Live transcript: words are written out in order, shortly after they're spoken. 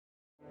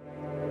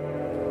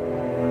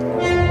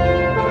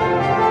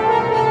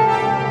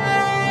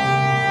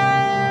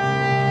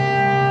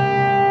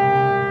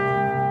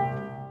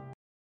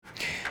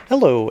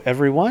Hello,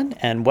 everyone,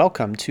 and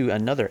welcome to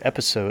another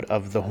episode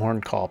of the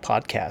Horn Call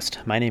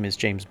podcast. My name is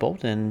James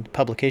Bolton,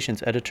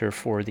 publications editor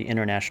for the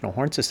International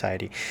Horn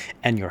Society,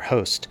 and your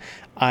host.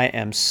 I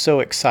am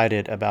so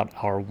excited about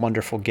our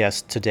wonderful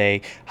guest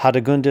today.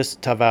 Radegundis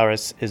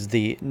Tavares is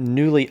the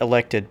newly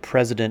elected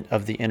president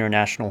of the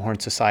International Horn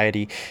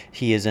Society.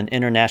 He is an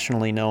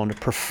internationally known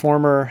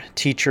performer,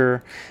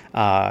 teacher,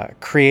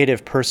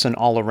 creative person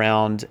all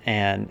around,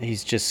 and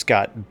he's just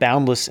got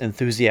boundless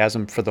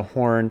enthusiasm for the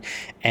horn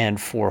and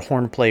for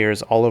horn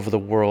players all over the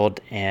world.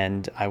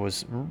 And I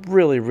was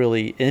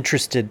really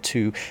interested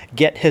to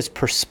get his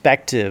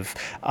perspective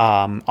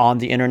on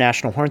the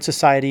International Horn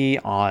Society,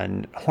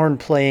 on horn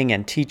playing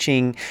and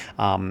teaching,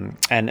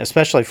 and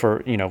especially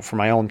for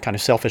my own kind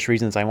of selfish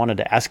reasons, I wanted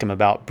to ask him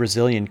about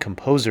Brazilian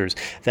composers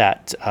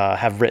that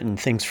have written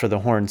things for the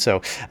horn.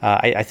 So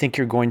I think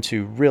you're going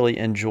to really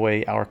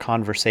enjoy our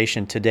conversation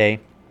today.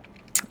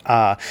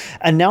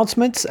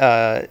 Announcements.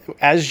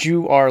 As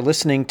you are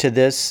listening to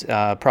this,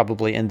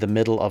 probably in the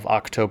middle of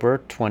October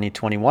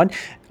 2021,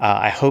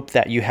 I hope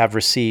that you have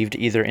received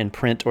either in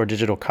print or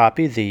digital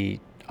copy the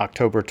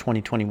October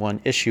 2021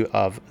 issue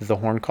of The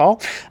Horn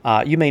Call.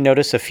 You may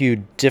notice a few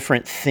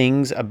different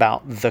things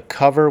about the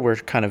cover. We're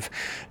kind of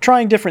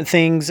trying different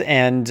things,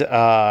 and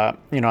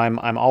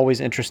I'm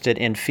always interested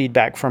in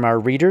feedback from our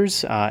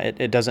readers.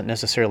 It doesn't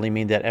necessarily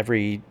mean that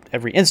every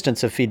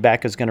instance of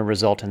feedback is going to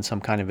result in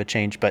some kind of a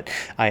change, but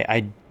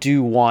I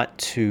do want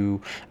to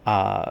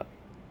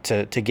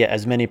get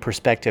as many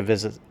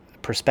perspectives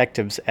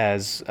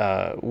as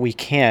we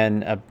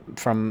can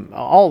from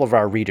all of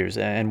our readers,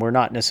 and we're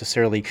not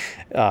necessarily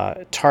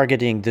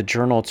targeting the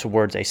journal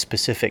towards a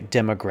specific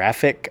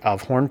demographic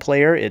of horn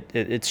player.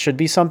 It should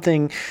be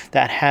something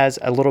that has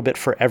a little bit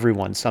for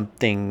everyone,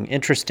 something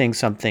interesting,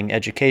 something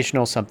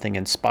educational, something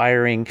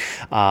inspiring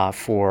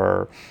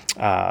for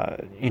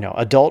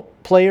adult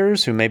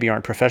players who maybe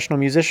aren't professional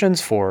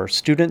musicians, for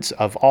students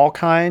of all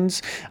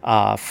kinds,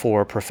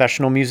 for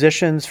professional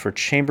musicians, for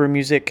chamber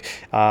music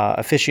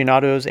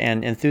aficionados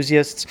and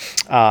enthusiasts.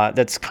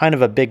 That's kind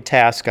of a big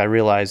task, I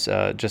realize,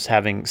 just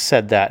having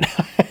said that.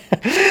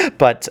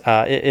 But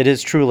it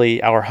is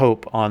truly our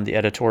hope on the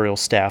editorial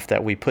staff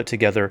that we put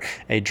together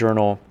a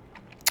journal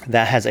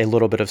that has a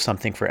little bit of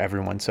something for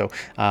everyone. So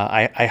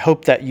I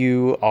hope that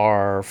you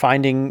are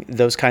finding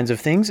those kinds of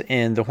things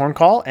in the Horn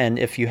Call. And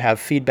if you have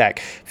feedback,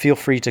 feel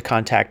free to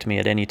contact me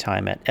at any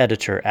time at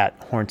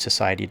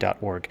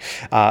editor@hornsociety.org.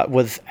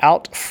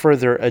 Without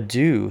further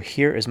ado,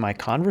 here is my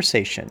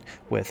conversation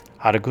with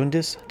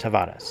Radegundis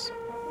Tavares.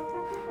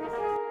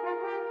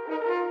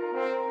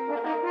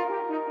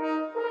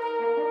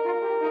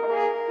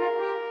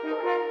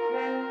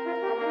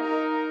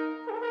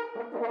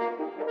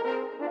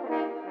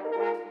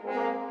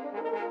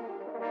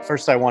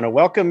 First, I want to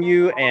welcome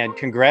you and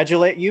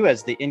congratulate you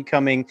as the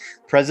incoming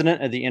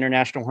president of the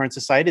International Horn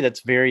Society. That's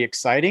very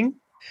exciting.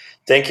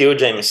 Thank you,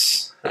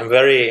 James. I'm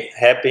very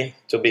happy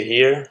to be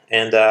here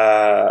and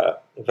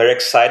very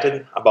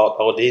excited about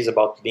all this,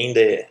 about being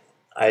the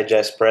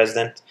IHS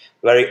president.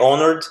 Very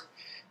honored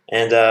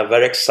and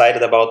very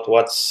excited about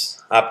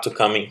what's up to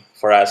coming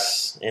for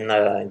us in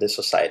the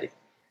society.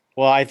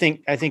 Well, I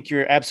think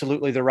you're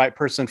absolutely the right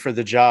person for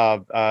the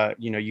job.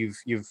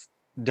 You've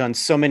done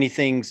so many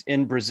things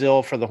in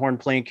Brazil for the horn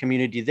playing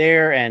community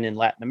there and in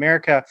Latin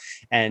America,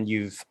 and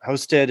you've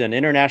hosted an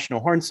international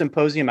horn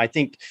symposium. I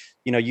think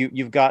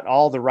you've got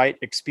all the right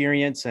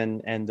experience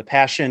and the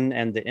passion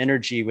and the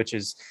energy, which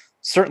is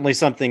certainly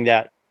something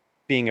that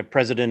being a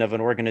president of an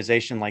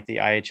organization like the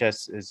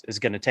IHS is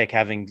going to take,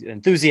 having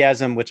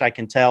enthusiasm, which I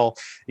can tell,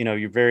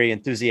 you're very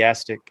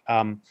enthusiastic.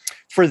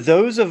 For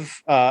those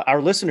of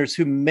our listeners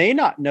who may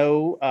not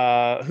know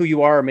who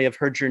you are or may have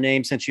heard your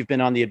name since you've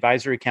been on the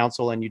advisory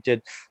council and you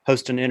did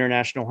host an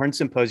international horn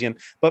symposium,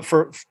 but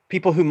for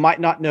people who might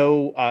not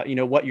know,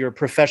 what your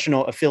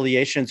professional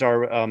affiliations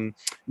are,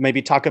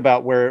 maybe talk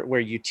about where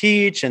you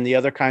teach and the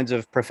other kinds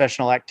of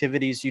professional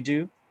activities you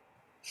do.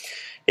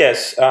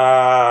 Yes,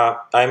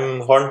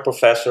 I'm horn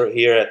professor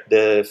here at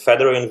the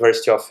Federal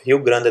University of Rio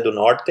Grande do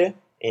Norte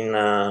in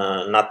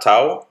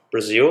Natal,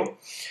 Brazil.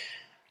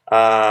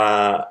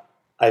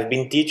 I've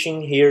been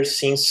teaching here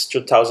since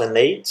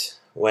 2008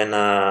 when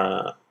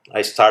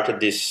I started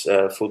this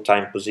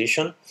full-time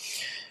position.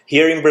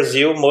 Here in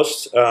Brazil,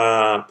 most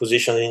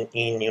positions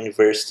in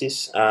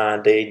universities,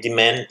 they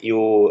demand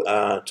you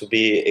to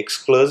be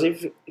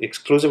exclusively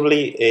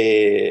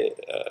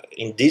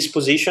in this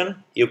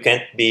position. You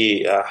can't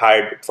be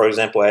hired, for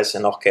example, as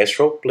an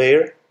orchestral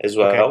player as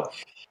well. Okay.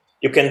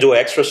 You can do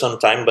extra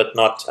sometime, but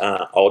not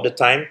all the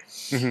time.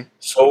 Mm-hmm.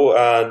 So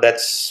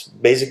that's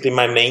basically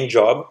my main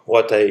job,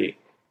 what I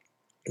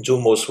do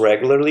most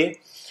regularly.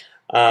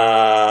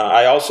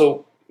 I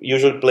also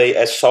usually play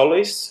as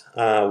soloist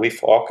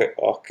with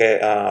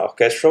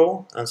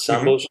orchestral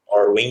ensembles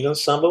or wind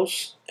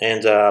ensembles,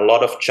 and a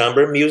lot of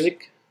chamber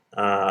music,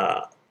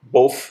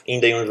 both in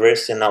the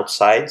university and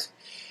outside.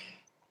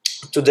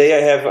 Today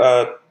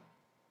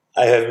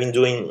I have been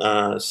doing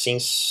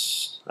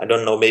since, I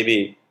don't know,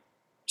 maybe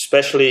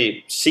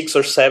especially 6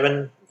 or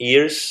 7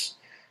 years,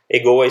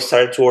 ago, I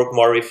started to work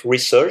more with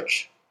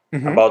research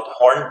about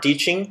horn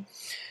teaching,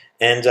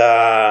 and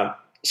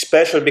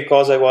especially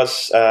because I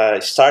was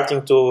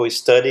starting to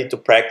study to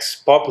practice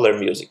popular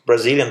music,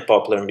 Brazilian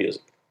popular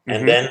music,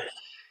 and then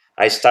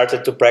I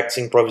started to practice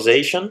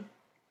improvisation,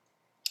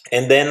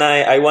 and then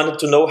I wanted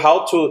to know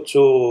how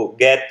to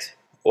get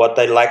what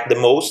I like the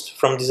most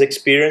from this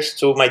experience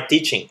to my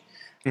teaching,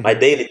 my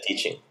daily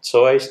teaching.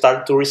 So I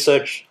started to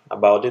research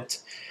about it,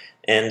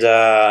 and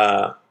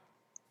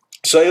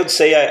so I would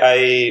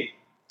say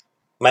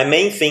my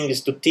main thing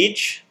is to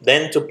teach,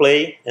 then to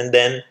play, and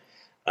then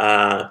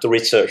to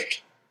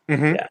research.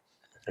 Yeah.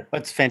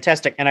 That's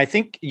fantastic. And I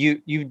think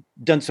you've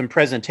done some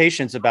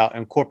presentations about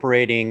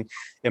incorporating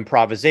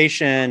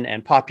improvisation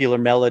and popular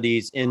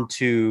melodies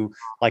into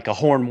like a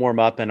horn warm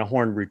up and a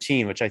horn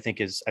routine, which I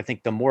think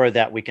the more of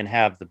that we can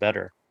have, the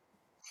better.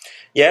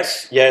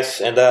 Yes,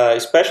 and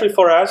especially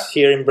for us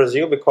here in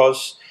Brazil,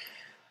 because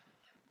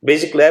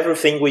basically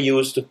everything we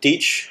use to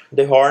teach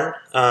the horn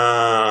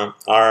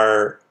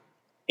are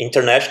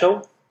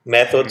international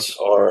methods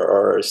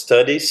or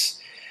studies.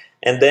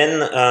 And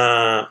then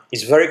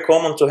it's very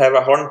common to have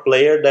a horn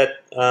player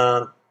that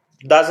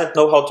doesn't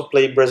know how to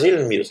play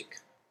Brazilian music,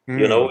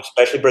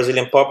 especially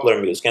Brazilian popular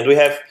music. And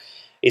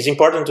it's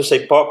important to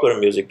say popular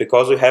music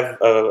because we have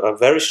a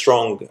very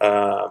strong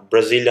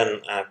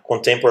Brazilian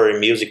contemporary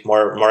music,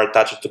 more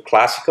attached to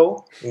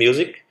classical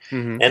music.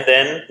 And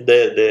then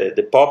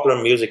the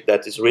popular music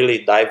that is really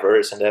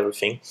diverse and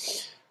everything.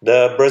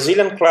 The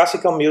Brazilian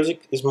classical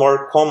music is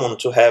more common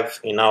to have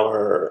in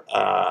our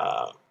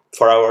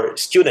for our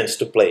students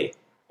to play,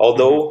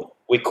 although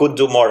we could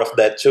do more of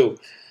that too.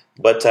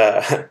 But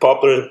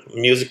popular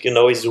music,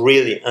 is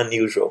really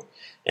unusual,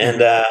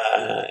 and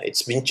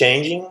it's been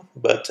changing,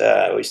 but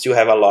we still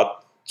have a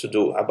lot to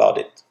do about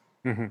it.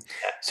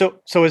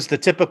 So is the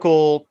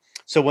typical,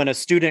 so when a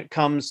student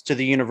comes to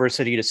the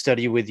university to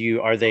study with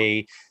you, are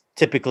they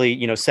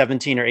typically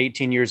 17 or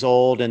 18 years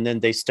old, and then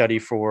they study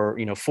for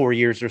 4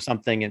 years or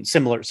something, and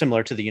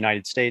similar to the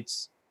United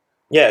States?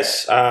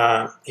 Yes,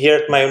 here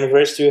at my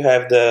university we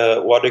have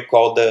what we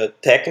call the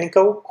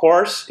technical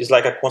course. It's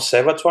like a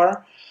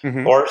conservatoire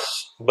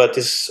course, but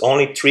it's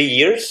only 3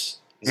 years.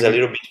 It's a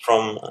little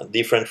bit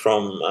different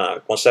from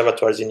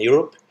conservatoires in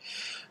Europe.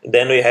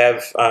 Then we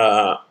have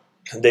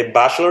the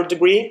bachelor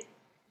degree.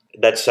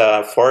 That's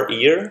a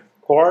 4-year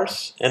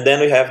course, and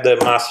then we have the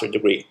master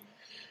degree.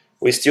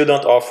 We still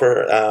don't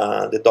offer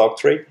the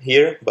doctorate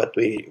here, but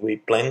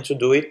we plan to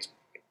do it.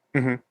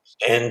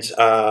 And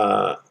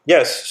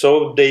yes,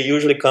 so they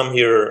usually come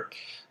here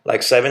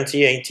like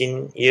 17,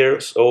 18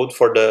 years old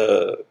for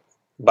the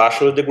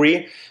bachelor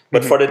degree.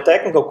 But for the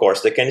technical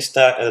course, they can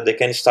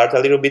start a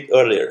little bit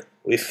earlier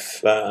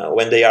with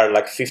when they are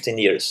like 15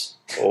 years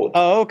old.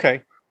 Oh,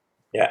 okay.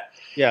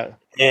 Yeah.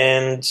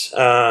 And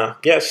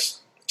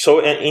yes, so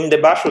in the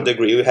bachelor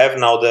degree, we have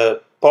now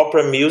the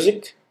popular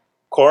music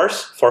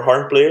course for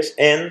horn players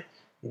and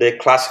the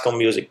classical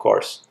music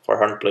course for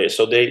horn players.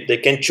 So they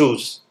can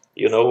choose,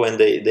 when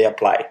they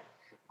apply.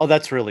 Oh,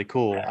 that's really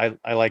cool.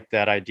 I like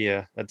that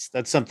idea.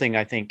 That's something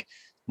I think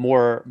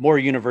more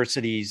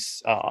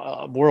universities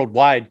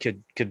worldwide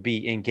could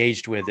be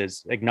engaged with,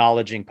 is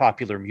acknowledging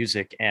popular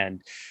music.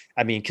 And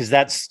I mean, because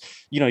that's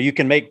you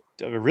can make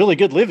a really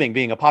good living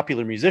being a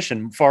popular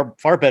musician,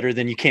 far better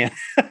than you can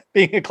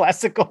being a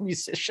classical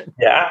musician.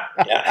 Yeah.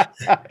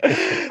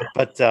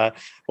 But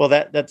well,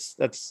 that's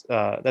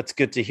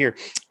good to hear.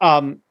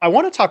 I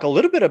want to talk a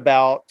little bit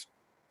about,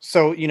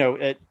 so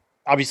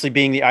obviously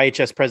being the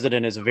IHS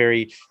president is a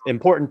very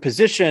important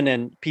position,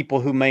 and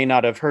people who may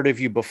not have heard of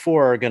you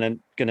before are gonna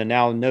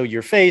now know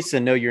your face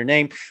and know your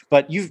name.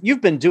 But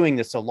you've been doing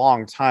this a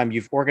long time.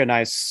 You've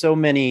organized so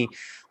many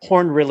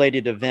horn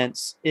related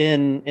events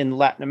in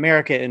Latin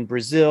America, in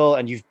Brazil,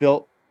 and you've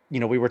built,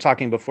 we were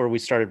talking before we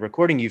started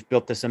recording, you've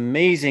built this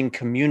amazing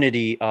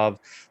community of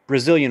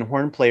Brazilian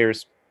horn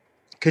players.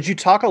 Could you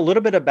talk a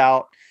little bit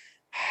about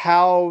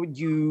how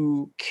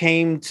you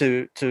came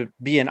to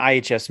be an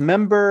IHS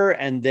member,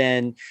 and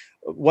then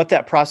what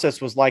that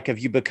process was like of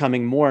you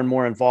becoming more and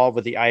more involved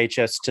with the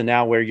IHS to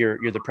now where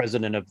you're the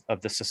president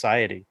of the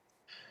society?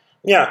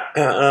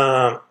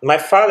 Yeah, my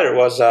father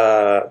was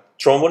a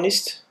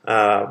trombonist,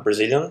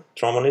 Brazilian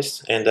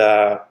trombonist, and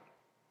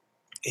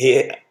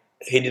he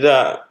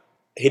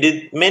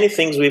did many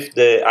things with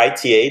the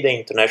ITA, the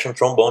International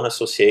Trombone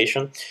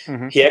Association.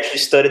 He actually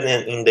studied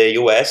in the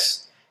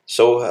US.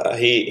 So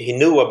he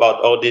knew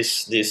about all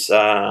this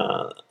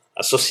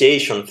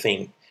association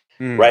thing,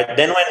 right?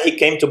 Then when he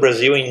came to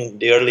Brazil in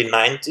the early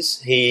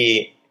 90s,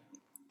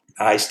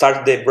 I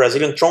started the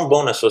Brazilian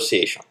Trombone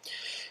Association.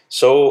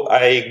 So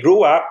I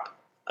grew up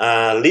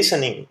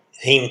listening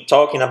him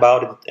talking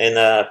about it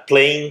and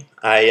playing.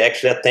 I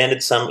actually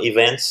attended some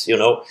events,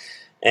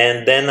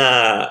 and then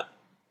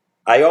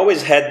I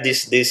always had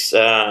this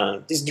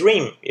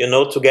dream,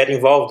 to get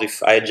involved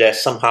with IHS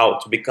somehow,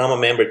 to become a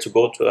member, to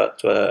go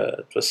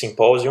to a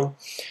symposium,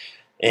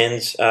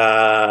 and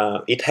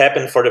it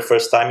happened for the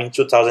first time in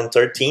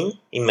 2013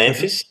 in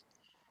Memphis.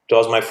 It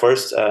was my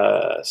first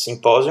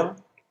symposium,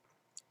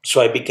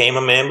 So I became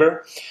a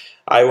member.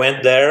 I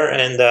went there,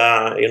 and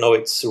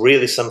it's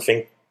really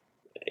something.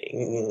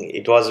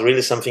 It was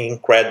really something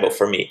incredible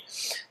for me,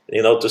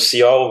 to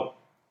see all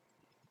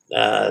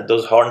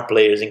those horn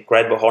players,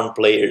 incredible horn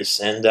players,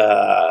 and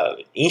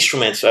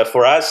instruments.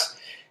 For us,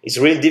 it's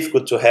really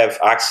difficult to have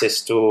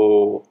access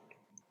to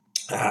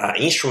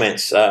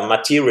instruments,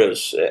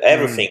 materials,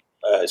 everything.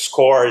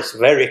 Scores,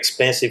 very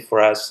expensive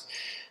for us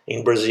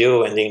in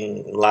Brazil and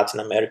in Latin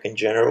America in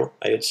general,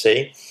 I would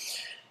say.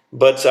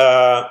 But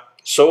I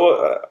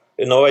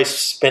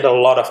spent a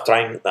lot of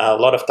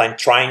time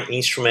trying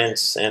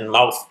instruments and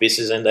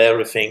mouthpieces and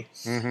everything.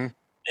 Mm-hmm.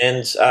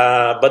 And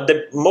but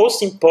the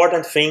most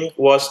important thing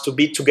was to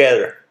be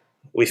together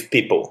with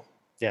people,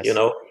 Yes.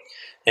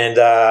 And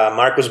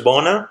Marcus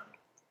Bona,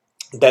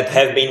 that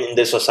have been in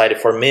the society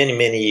for many,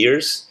 many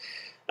years,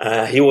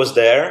 he was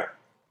there,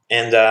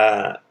 and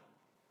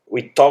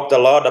we talked a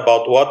lot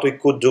about what we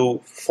could do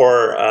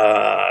for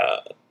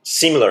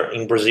similar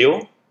in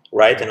Brazil,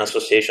 right? An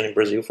association in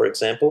Brazil, for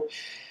example.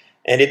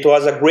 And it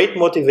was a great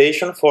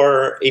motivation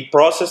for a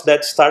process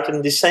that started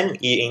in the same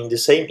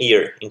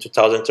year, in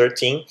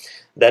 2013.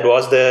 That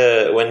was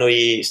when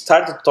we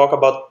started to talk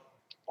about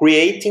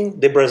creating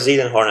the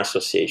Brazilian Horn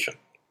Association.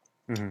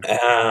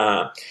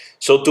 Mm-hmm.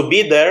 So to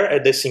be there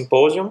at the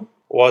symposium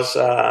was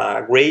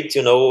a great,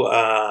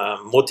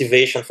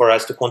 motivation for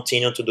us to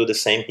continue to do the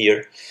same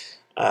here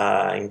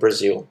in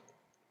Brazil.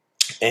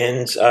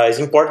 And it's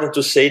important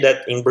to say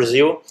that in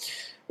Brazil,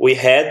 we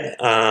had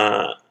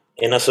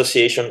an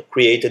association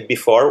created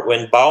before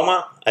when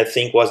Bauman, I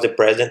think, was the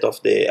president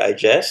of the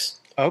IGES,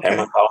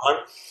 Herman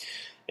Bauman.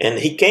 And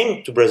he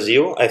came to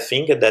Brazil, I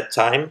think, at that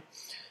time.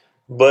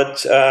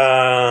 But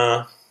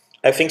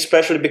I think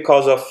especially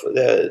because of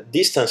the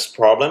distance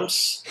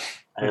problems.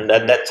 And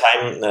at that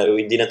time,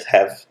 we didn't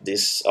have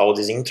all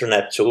these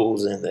internet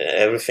tools and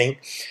everything.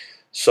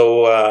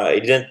 So it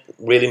didn't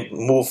really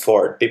move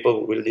forward.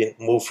 People really didn't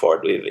move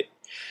forward with it.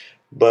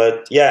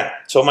 But yeah,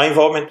 so my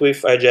involvement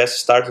with IGS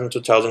started in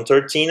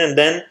 2013. And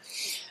then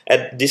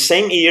at the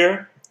same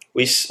year,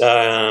 we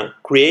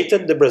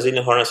created the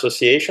Brazilian Horn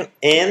Association,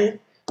 and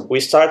we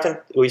started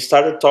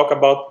to talk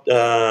about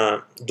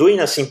doing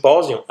a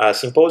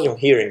symposium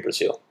here in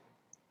Brazil.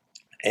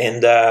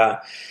 And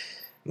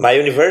my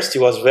university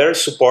was very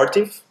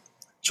supportive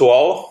to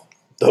all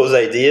those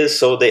ideas,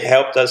 so they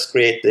helped us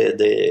create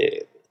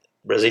the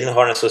Brazilian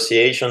Horn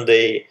Association.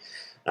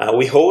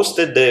 We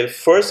hosted the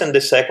first and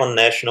the second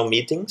national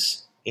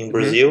meetings in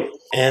Brazil,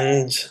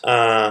 and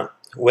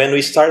when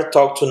we started to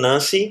talk to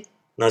Nancy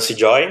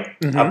Joy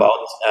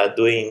about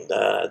doing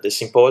the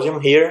symposium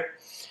here,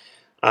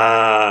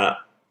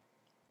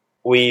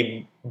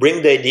 we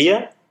bring the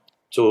idea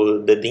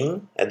to the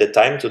dean at the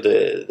time, to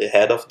the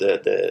head of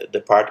the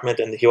department,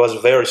 and he was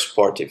very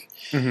supportive.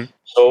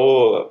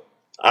 So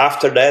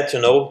after that,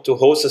 to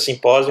host a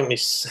symposium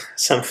is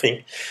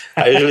something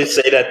I usually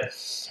say that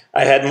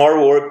I had more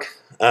work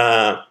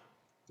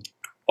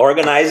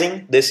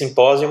organizing the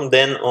symposium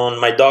than on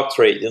my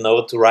doctorate,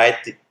 to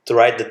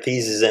write the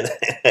thesis and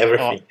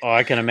everything. Oh,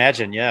 I can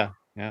imagine. Yeah.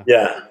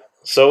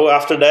 So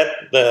after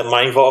that,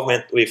 my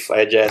involvement with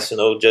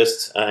IGS,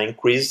 just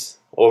increased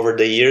over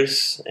the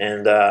years,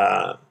 and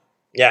I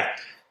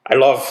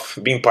love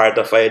being part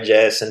of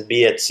IGS and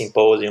be at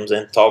symposiums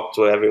and talk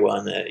to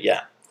everyone.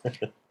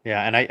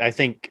 Yeah, and I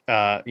think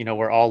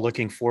we're all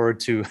looking forward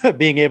to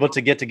being able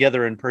to get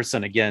together in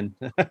person again.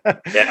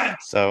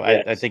 So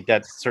yes. I think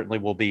that certainly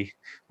will be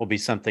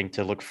something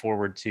to look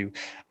forward to.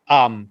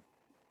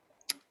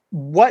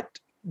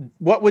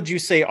 What would you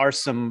say are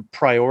some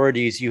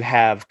priorities you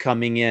have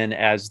coming in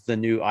as the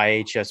new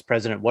IHS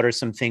president? What are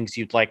some things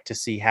you'd like to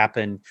see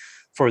happen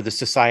for the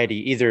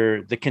society,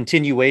 either the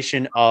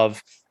continuation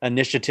of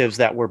initiatives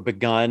that were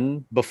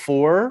begun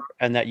before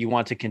and that you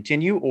want to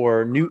continue,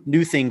 or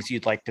new things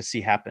you'd like to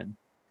see happen?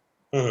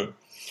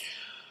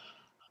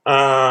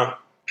 I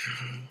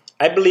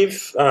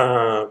believe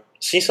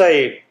since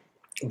I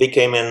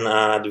became an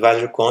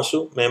advisory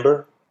council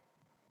member,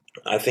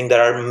 I think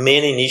there are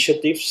many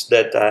initiatives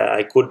that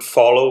I could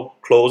follow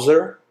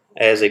closer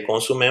as a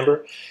council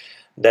member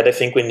that I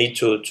think we need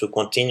to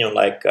continue,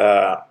 like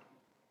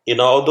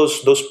all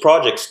those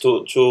projects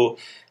to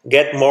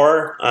get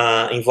more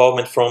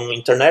involvement from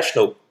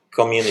international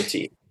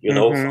community,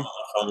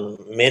 from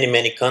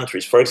many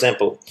countries. For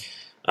example,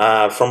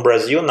 from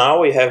Brazil now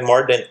we have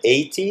more than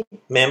 80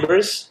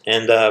 members,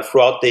 and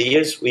throughout the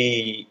years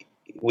we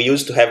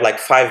used to have like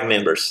 5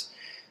 members.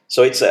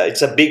 So it's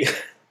a big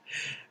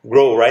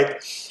grow, right?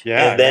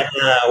 And then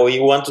we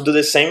want to do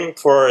the same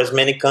for as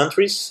many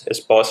countries as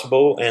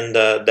possible, and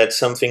that's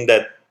something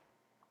that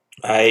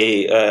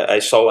I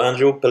saw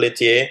Andrew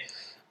Pelletier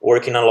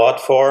working a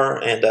lot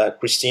for, and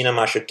Christina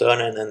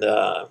Macherton, and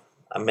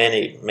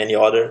many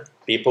other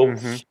people.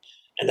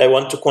 And I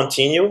want to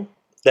continue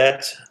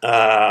that.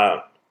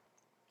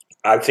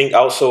 I think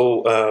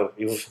also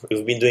you've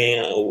been doing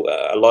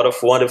a lot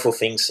of wonderful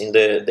things in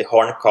the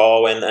horn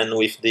call and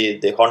with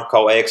the horn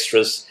call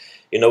extras,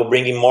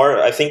 bringing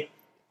more. I think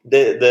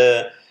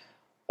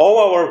all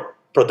our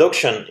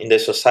production in the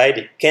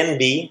society can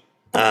be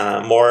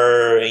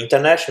more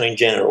international in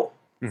general,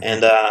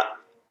 and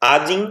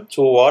adding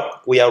to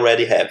what we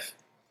already have.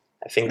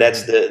 I think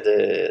that's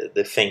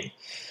the thing,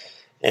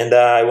 and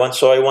I want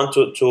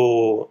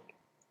to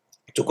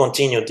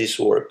continue this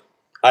work.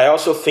 I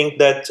also think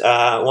that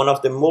one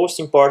of the most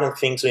important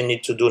things we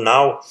need to do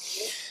now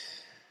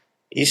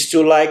is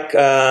to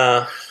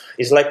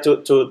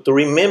to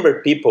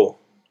remember people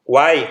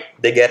why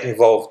they get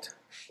involved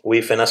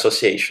with an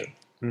association,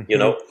 you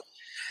know.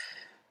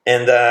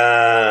 And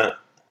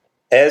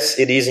as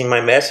it is in my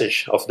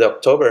message of the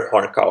October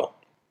Horn Call,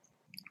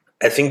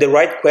 I think the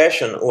right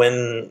question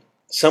when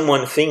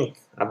someone think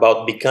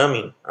about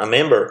becoming a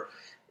member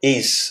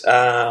is,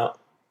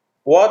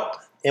 what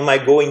am I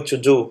going to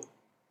do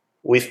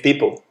with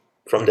people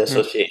from the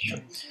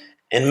association?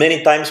 And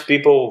many times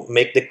people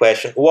make the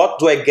question, what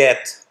do I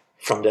get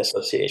from the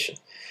association?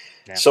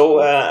 Yeah.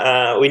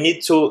 So we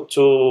need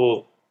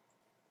to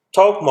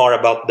talk more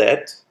about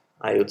that,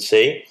 I would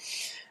say,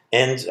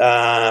 and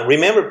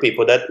remember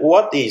people that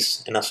what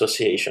is an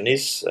association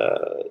is,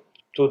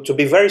 to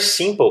be very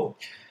simple,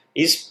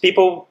 is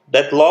people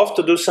that love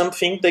to do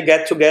something, they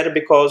get together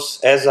because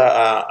as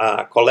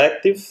a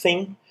collective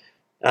thing,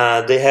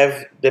 they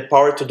have the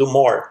power to do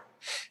more,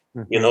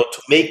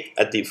 to make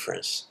a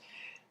difference.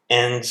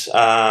 And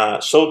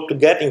so to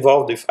get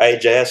involved with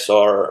IHS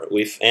or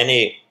with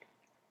any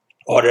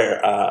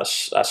other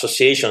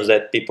associations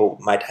that people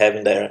might have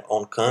in their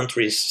own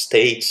countries,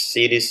 states,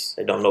 cities,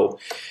 I don't know,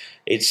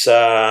 it's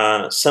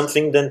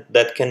something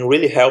that can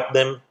really help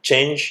them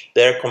change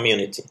their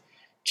community,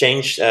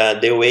 change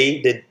the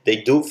way that they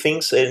do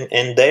things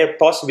and their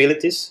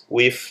possibilities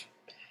with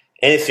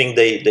anything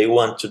they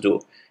want to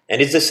do.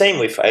 And it's the same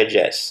with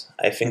IHS.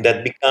 I think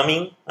that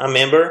becoming a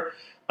member,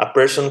 a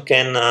person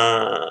can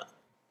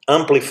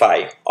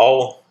amplify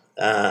all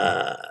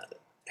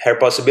her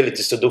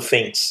possibilities to do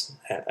things,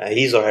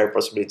 his or her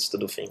possibilities to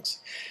do things,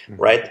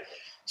 right?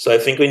 So I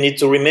think we need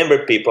to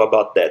remember people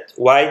about that.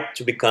 Why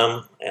to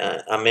become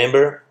a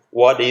member?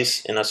 What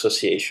is an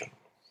association?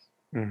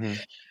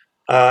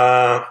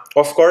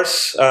 Of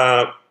course,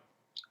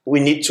 we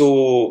need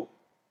to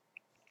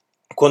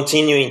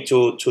continuing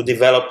to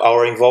develop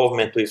our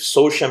involvement with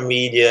social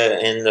media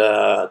and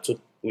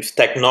with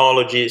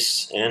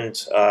technologies and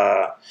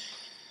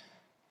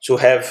to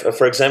have,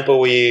 for example,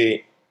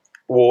 we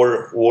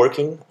were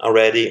working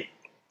already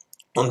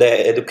on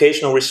the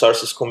Educational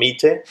Resources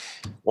Committee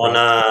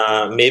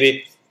on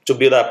maybe to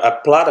build up a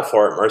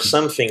platform or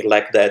something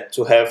like that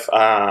to have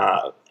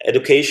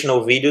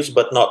educational videos,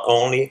 but not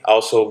only,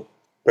 also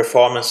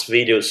performance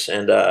videos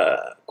and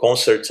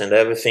concerts and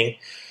everything.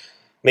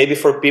 Maybe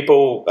for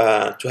people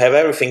to have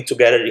everything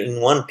together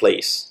in one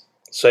place.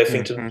 So I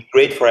think it would be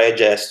great for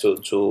IHS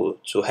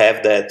to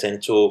have that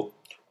and to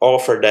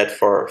offer that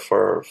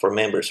for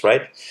members,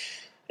 right?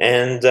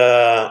 And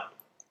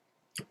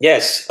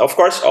yes, of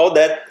course, all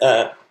that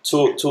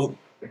to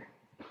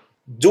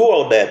do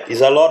all that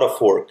is a lot of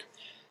work.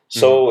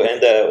 So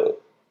and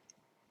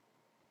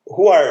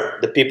who are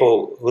the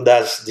people who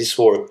does this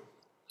work?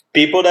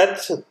 People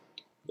that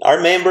are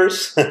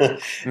members.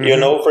 You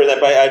know, for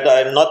example,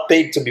 I'm not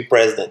paid to be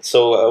president.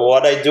 So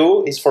what I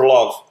do is for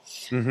love.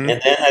 And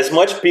then as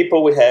much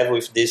people we have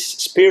with this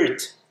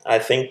spirit, I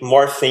think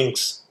more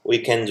things we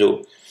can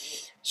do.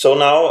 So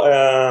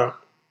now,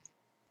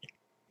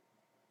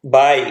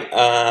 by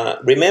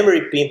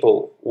remembering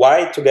people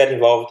why to get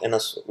involved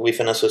with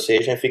an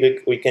association, I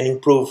think we can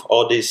improve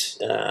all these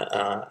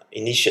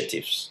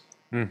initiatives.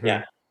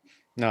 Yeah.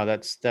 No,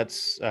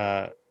 that's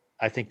I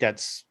think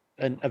that's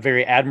a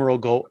very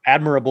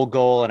admirable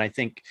goal, and I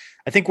think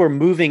we're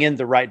moving in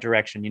the right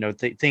direction. You know,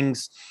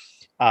 things.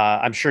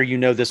 I'm sure you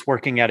know this.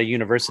 Working at a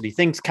university,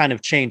 things kind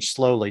of change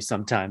slowly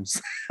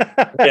sometimes.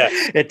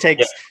 It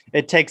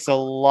takes a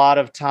lot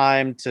of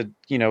time to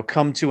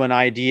come to an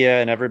idea,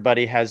 and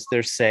everybody has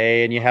their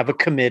say, and you have a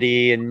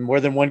committee and more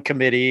than one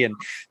committee,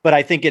 but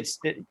I think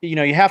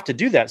you have to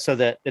do that so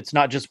that it's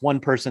not just one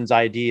person's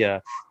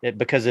idea,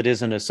 because it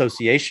is an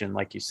association,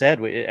 like you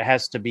said. It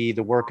has to be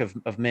the work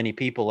of many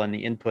people and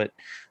the input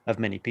of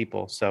many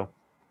people. So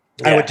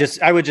I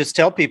would just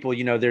tell people,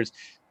 there's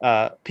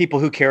people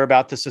who care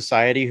about the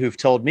society who've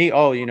told me,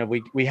 oh,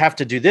 we have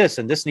to do this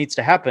and this needs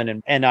to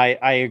happen. And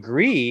I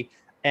agree.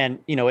 And,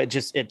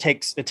 it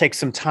takes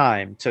some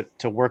time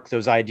to work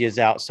those ideas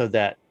out so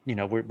that,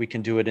 we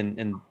can do it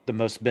in the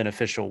most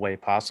beneficial way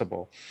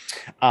possible.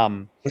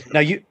 Now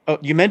you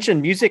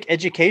mentioned music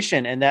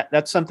education, and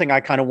that's something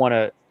I kind of want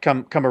to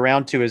come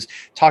around to, is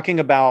talking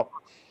about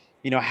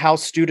how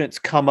students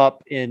come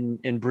up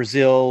in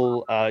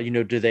Brazil.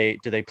 Do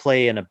they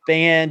play in a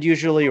band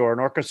usually, or an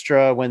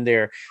orchestra when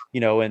they're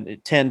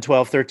in 10,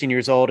 12, 13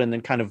 years old, and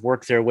then kind of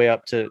work their way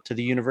up to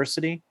the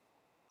university?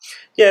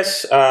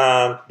 Yes,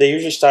 they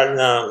usually start in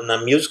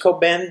a musical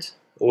band.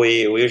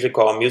 We usually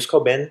call a musical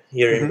band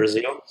here in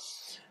Brazil,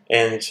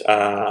 and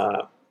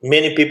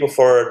many people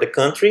for the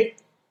country.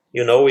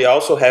 We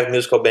also have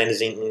musical bands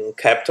in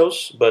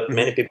capitals, but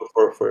many people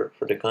for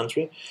the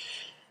country.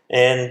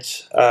 And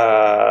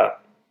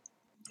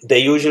They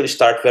usually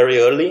start very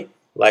early,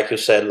 like you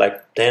said,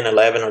 like 10,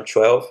 11, or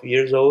 12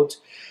 years old.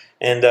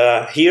 And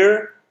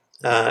here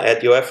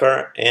at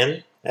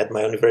UFRN, at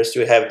my university,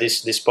 we have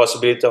this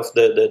possibility of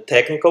the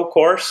technical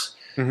course.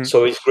 Hmm.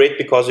 So it's great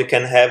because we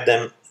can have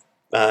them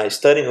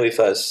studying with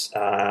us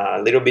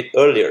a little bit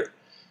earlier.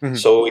 Hmm.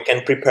 So we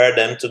can prepare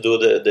them to do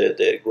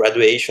the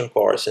graduation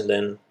course. And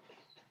then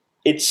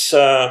it's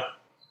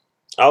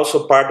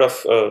also part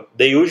of,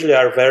 they usually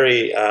are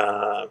very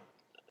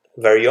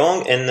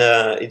young, and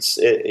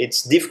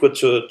it's difficult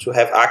to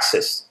have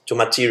access to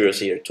materials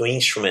here, to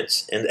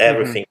instruments and Hmm.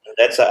 everything.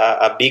 That's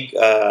a big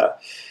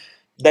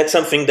that's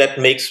something that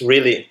makes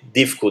really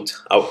difficult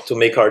to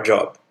make our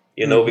job,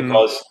 Hmm.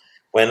 because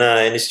when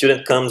any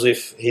student comes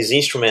with his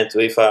instrument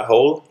with a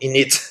hole in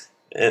it,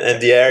 and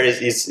the air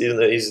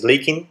is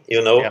leaking,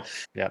 Yep.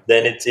 Yep.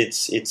 then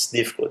it's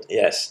difficult.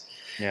 Yes,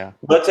 Yeah.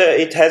 but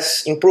it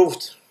has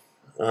improved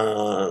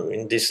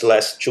in these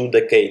last 2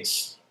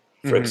 decades,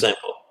 for Hmm.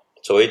 example.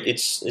 So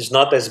it's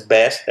not as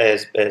bad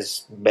as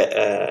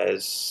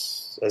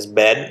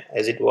bad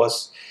as it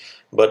was,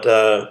 but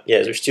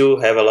yes, we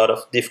still have a lot of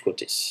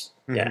difficulties.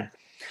 Hmm. Yeah,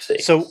 say.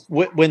 So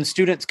when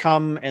students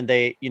come and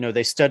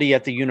they study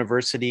at the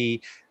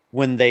university,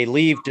 when they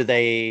leave, do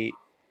they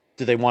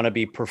want to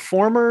be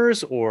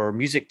performers or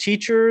music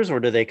teachers, or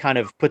do they kind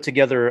of put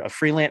together a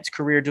freelance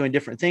career doing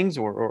different things,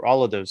 or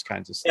all of those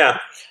kinds of stuff? Yeah,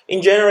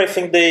 in general, I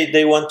think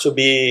they want to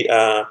be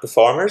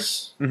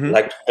performers, Hmm.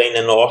 like playing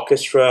an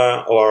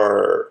orchestra,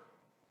 or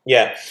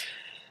yeah,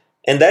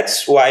 and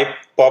that's why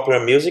popular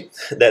music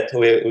that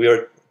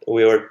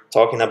we were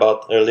talking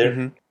about earlier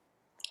Hmm.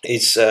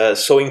 is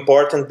so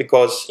important,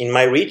 because in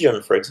my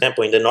region, for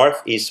example, in the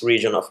northeast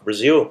region of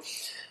Brazil,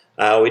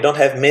 we don't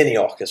have many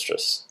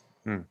orchestras,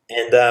 Mm.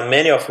 and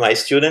many of my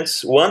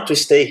students want to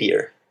stay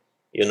here.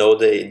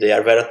 They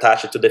are very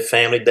attached to the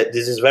family. That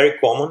this is very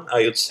common, I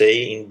would say,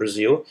 in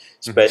Brazil, Hmm.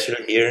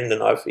 especially here in the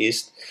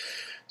northeast.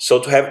 So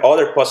to have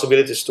other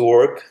possibilities to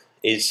work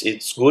is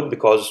it's good,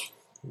 because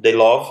they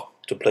love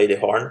to play the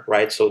horn,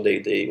 right? So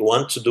they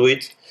want to do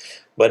it.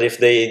 But if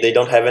they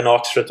don't have an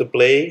orchestra to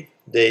play,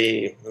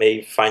 they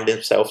may find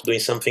themselves doing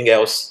something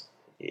else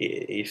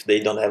if they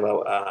don't have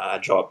a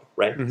job,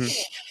 right? Hmm.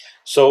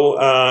 So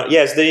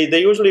yes,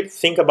 they usually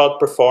think about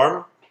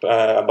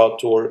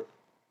to work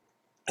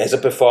as a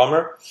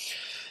performer,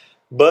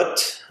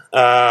 but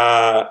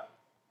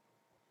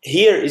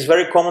here it's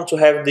very common to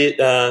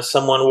have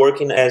someone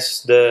working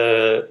as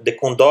the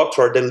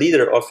conductor or the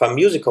leader of a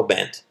musical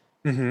band.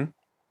 Hmm.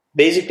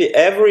 Basically,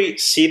 every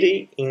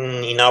city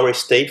in our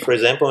state, for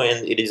example,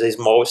 and it is a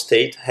small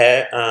state,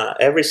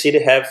 every city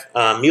have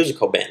a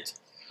musical band,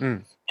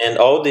 Mm. and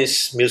all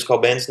these musical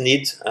bands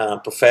need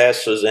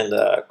professors and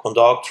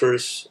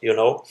conductors.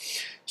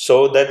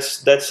 So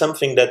that's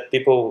something that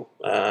people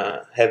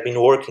have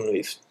been working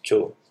with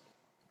too.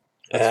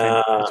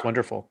 That's Uh,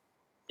 wonderful.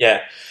 yeah.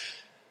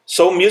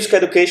 So music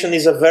education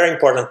is a very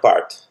important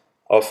part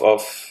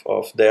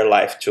of their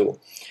life too,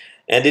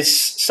 and it's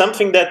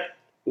something that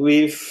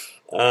we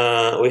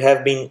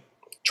have been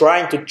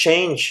trying to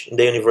change in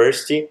the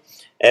university.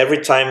 Every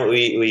time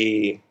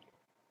we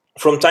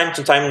from time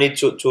to time need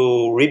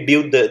to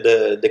rebuild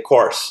the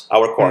course,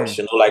 our course.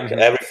 Mm. Like Hmm.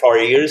 every 4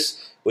 years,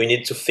 we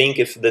need to think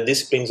if the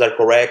disciplines are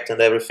correct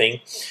and everything.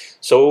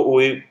 So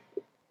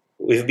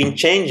we've been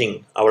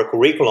changing our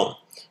curriculum,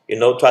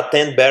 to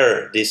attend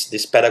better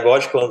these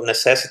pedagogical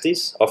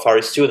necessities of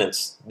our students.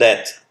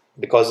 That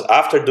because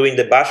after doing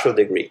the bachelor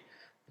degree,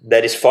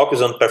 that is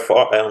focused on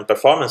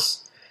performance,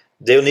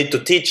 they'll need to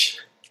teach.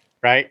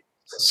 Right.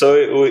 So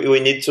we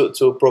need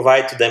to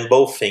provide to them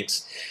both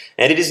things.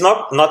 And it is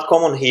not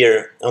common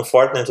here,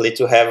 unfortunately,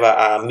 to have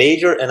a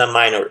major and a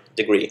minor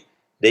degree.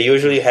 They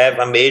usually have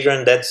a major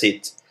and that's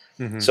it.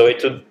 Hmm. So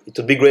it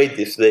would be great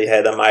if they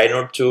had a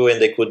minor too and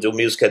they could do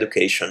music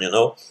education.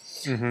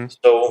 Hmm.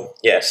 So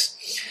yes,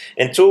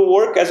 and to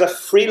work as a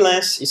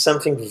freelance is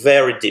something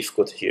very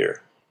difficult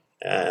here.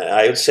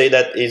 I would say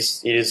that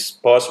it is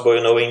possible,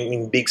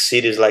 in big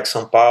cities like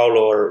São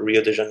Paulo or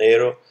Rio de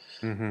Janeiro,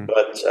 Hmm.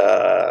 but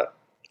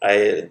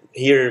I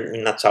here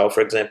in Natal,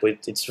 for example,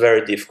 it's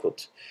very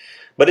difficult.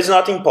 But it's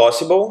not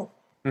impossible,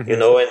 Hmm.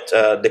 and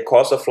the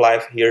cost of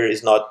life here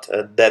is not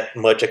that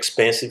much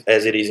expensive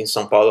as it is in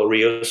São Paulo,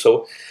 Rio.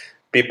 So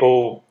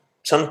people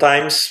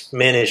sometimes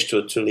manage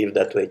to live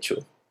that way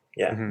too.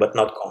 Yeah, Hmm. but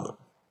not common.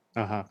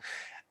 Uh-huh.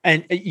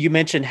 And you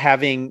mentioned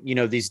having,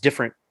 these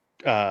different,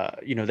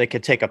 they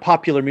could take a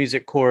popular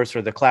music course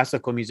or the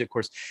classical music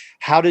course.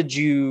 How did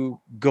you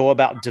go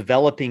about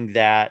developing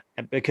that?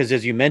 Because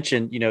as you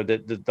mentioned,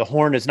 the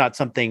horn is not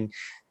something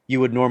you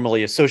would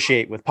normally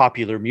associate with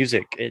popular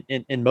music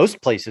in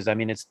most places. I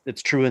mean,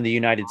 it's true in the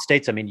United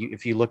States. I mean,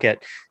 if you look at,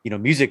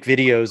 music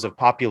videos of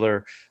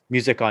popular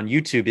music on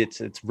YouTube,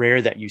 it's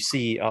rare that you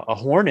see a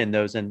horn in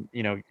those. And,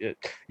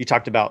 you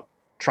talked about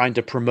trying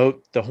to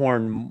promote the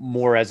horn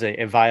more as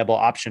a viable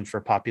option for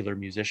popular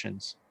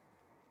musicians.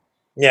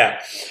 Yeah,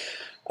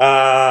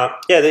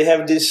 yeah. They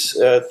have these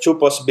two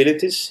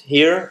possibilities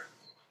here.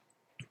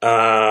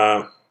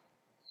 Uh,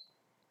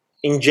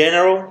 in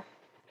general,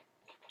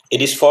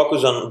 it is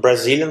focused on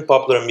Brazilian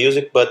popular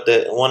music, but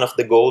one of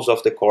the goals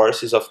of the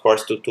course is, of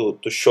course,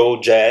 to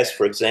show jazz,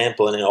 for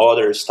example, and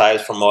other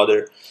styles from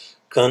other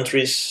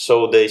countries,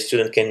 so the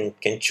student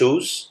can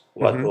choose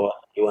Mm-hmm. what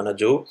you want to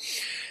do.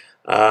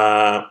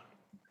 Uh,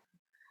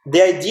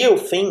 the ideal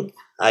thing,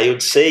 I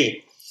would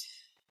say,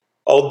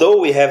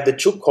 although we have the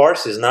two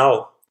courses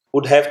now,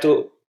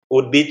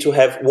 would be to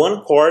have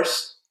one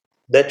course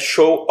that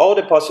show all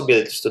the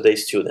possibilities to the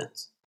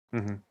students.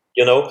 Mm-hmm.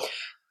 You know,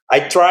 I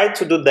tried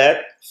to do that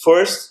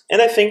first,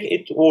 and I think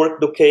it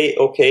worked okay.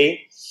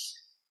 Okay,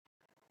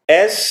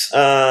 as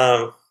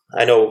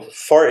I know,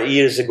 4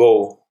 years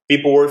ago,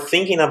 people were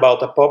thinking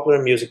about a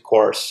popular music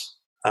course.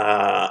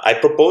 I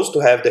proposed to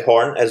have the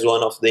horn as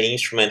one of the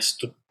instruments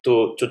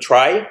to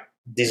try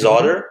this Mm-hmm.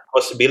 other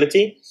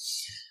possibility.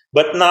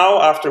 But now,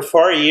 after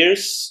 4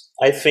 years,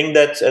 I think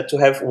that to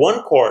have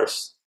one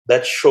course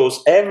that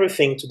shows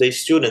everything to the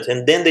student,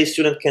 and then the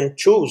student can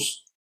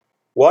choose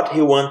what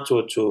he want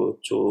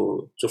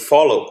to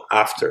follow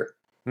after,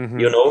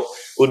 Mm-hmm.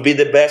 would be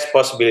the best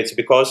possibility.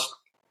 Because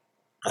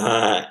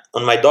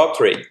on my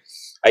doctorate,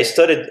 I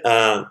studied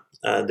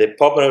the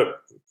popular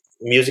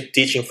music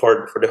teaching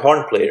for the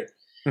horn player,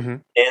 Mm-hmm.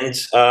 and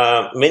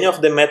many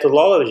of the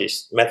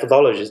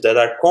methodologies that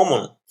are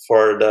common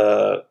for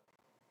the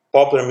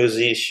popular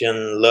musician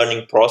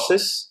learning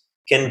process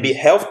can be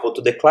Mm-hmm. helpful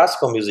to the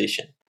classical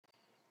musician.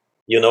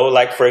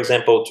 Like, for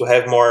example, to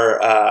have more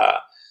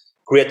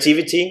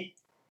creativity,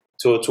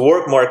 to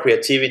work more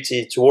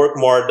creativity, to work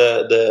more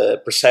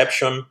the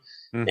perception,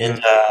 and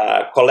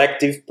Mm-hmm.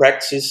 collective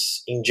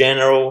practice in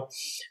general,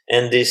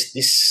 and this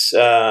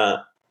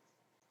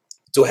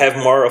to have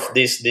more of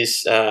this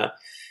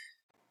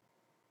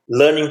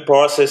learning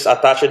process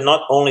attached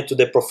not only to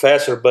the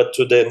professor but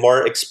to the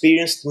more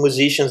experienced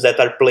musicians that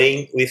are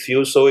playing with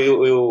you, so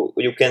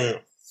you can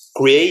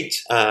create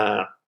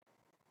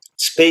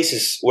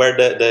spaces where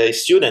the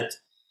student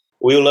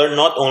will learn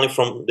not only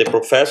from the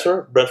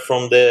professor but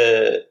from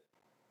the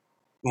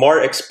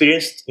more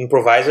experienced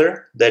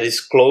improviser that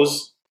is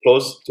close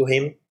to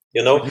him.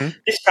 Mm-hmm.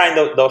 This kind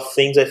of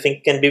things, I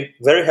think, can be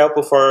very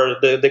helpful for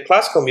the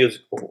classical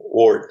music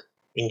world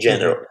in Mm-hmm.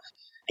 general.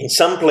 In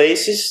some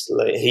places,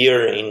 like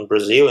here in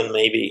Brazil and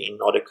maybe in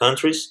other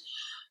countries,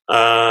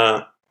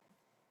 uh,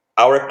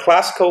 our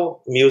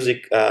classical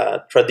music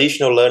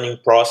traditional learning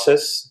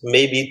process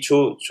may be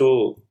too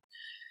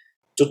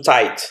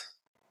tight.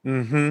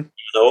 Mm-hmm.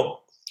 You know,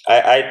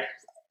 I, I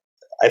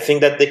I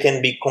think that they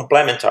can be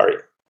complementary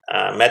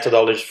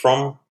methodologies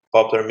from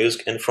popular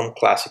music and from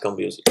classical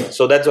music.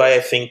 So that's why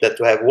I think that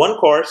to have one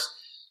course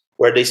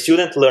where the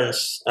student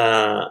learns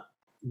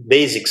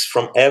basics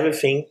from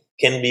everything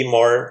can be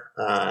more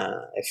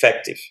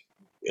effective.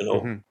 You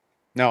know. Mm-hmm.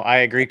 No, I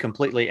agree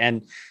completely.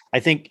 And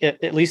I think,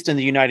 at least in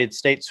the United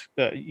States,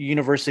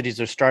 universities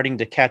are starting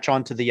to catch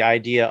on to the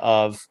idea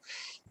of,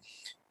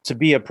 to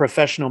be a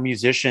professional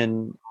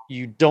musician,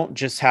 you don't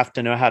just have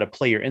to know how to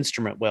play your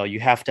instrument well. You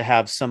have to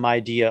have some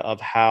idea of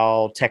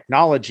how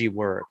technology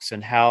works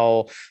and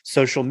how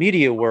social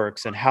media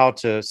works and how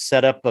to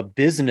set up a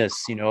business.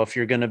 If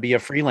you're going to be a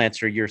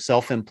freelancer, you're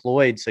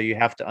self-employed, so you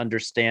have to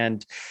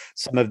understand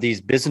some of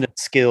these business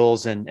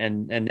skills and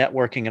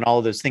networking and all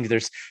of those things.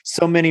 There's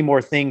so many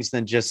more things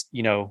than just,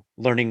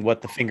 learning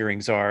what the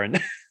fingerings are.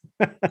 And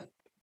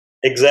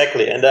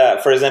Exactly. And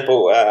for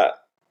example,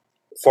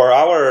 for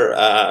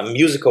our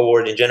musical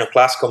world in general,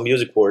 classical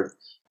music world,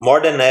 more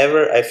than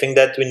ever, I think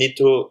that we need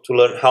to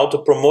learn how to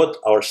promote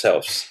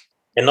ourselves,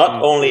 and not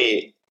Mm,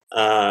 only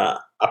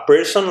a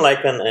person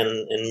like an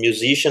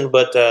musician,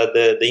 but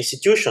the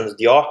institutions,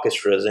 the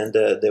orchestras, and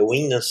the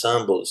wind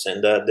ensembles,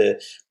 and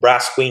the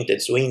brass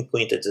quintets, wind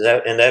quintets,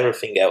 and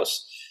everything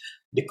else.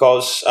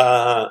 Because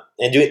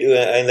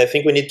and I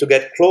think we need to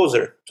get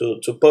closer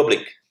to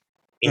public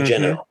in mm-hmm,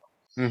 general,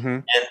 mm-hmm,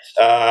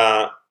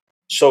 and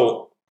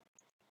so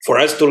for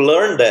us to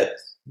learn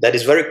that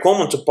is very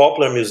common to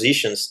popular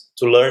musicians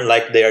to learn,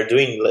 like they are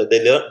doing.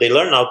 They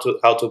learn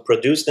how to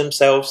produce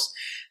themselves,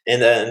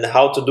 and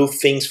how to do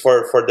things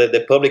for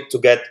the public to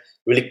get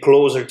really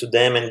closer to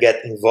them and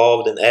get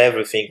involved in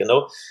everything.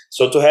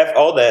 So to have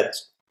all that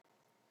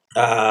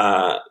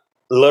uh,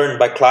 learned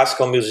by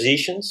classical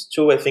musicians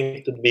too, I think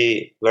it would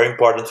be very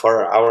important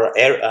for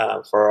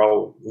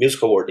our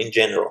musical world in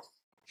general.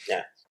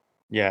 Yeah.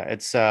 yeah,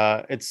 it's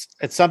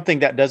something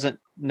that doesn't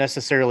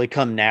necessarily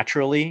come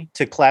naturally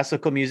to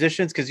classical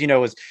musicians, because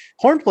as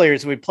horn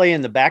players, we play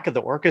in the back of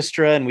the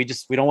orchestra, and we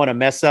don't want to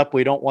mess up.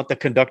 We don't want the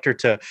conductor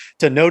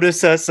to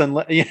notice us,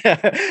 and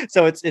yeah.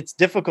 So it's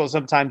difficult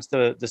sometimes,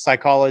 the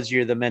psychology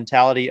or the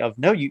mentality of,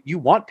 no, you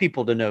want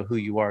people to know who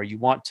you are. You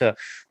want to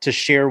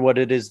share what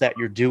it is that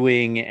you're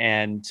doing,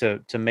 and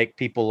to make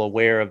people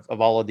aware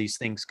of all of these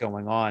things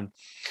going on.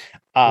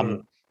 Mm.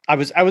 um I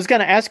was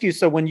going to ask you,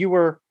 so when you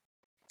were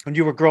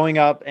growing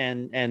up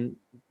and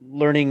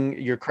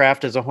learning your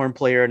craft as a horn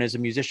player and as a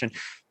musician,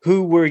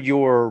 who were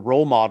your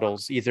role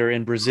models, either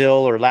in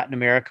Brazil or Latin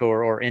America,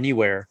 or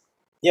anywhere?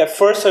 Yeah,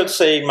 first I'd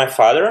say my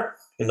father.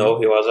 Hmm.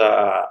 He was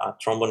a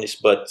trombonist,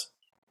 but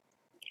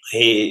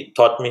He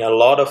taught me a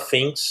lot of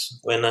things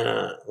when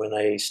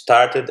I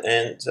started,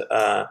 and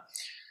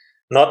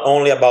not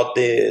only about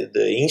the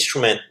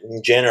instrument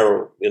in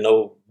general,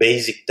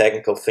 basic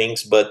technical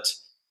things, but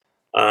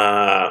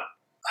uh,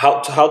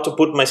 how to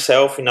put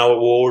myself in our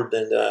world,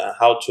 and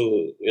how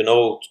to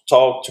to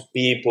talk to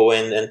people,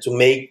 and to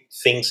make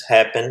things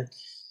happen.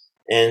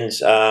 And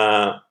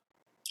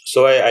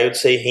so I would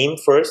say him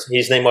first.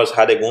 His name was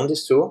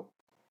Radegundis too,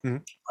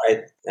 Mhm.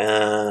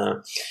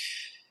 right?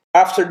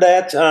 After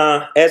that,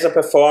 as a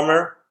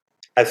performer,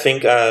 I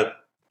think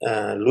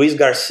Luis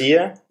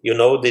Garcia,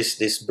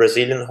 this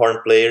Brazilian horn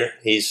player.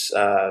 He's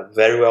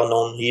very well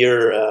known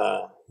here.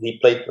 He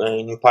played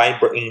in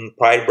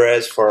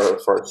Pride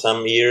for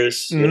some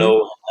years.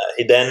 Mhm.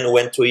 He then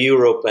went to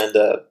Europe, and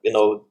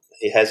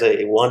he has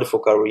a wonderful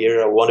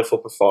career, a wonderful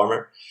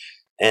performer,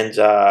 and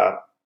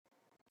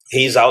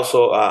he's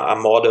also a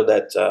model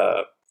that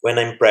when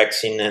I'm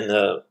practicing, and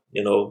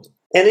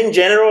in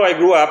general, I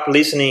grew up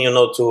listening,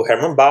 to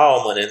Herman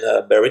Bauman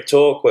and Barry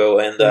Tocqueville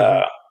and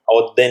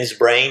Mhm. Dennis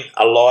Brain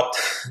a lot.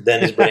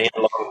 Dennis Brain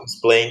a lot of his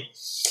playing.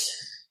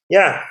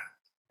 Yeah,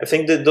 I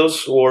think that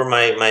those were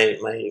my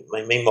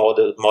main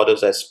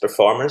models as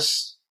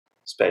performers,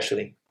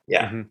 especially.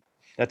 Yeah. Mhm.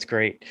 That's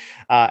great.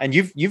 And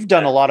you've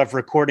done a lot of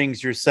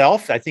recordings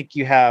yourself. I think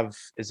you have,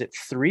 is it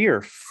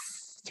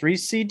three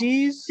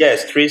CDs?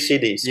 Yes, three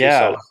CDs, three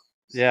solos. Yeah. Yeah.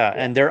 Yeah.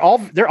 And they're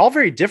all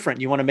very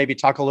different. You want to maybe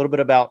talk a little bit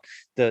about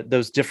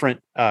those different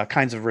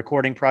kinds of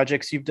recording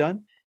projects you've done?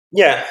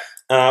 Yeah.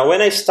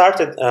 When I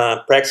started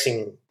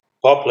practicing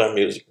popular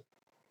music,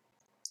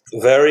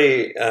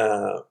 very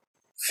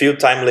few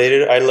time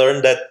later, I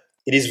learned that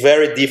it is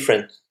very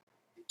different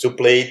to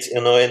play it,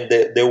 and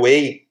the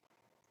way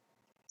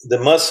the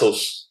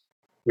muscles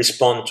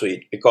respond to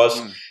it. Because,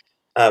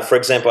 Mm. for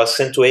example,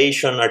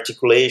 accentuation,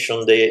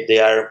 articulation, they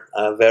are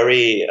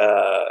very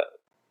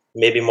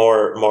maybe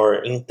more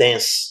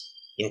intense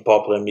in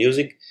popular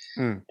music.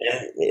 Mm.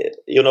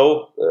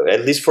 And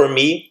at least for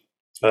me,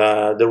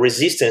 the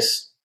resistance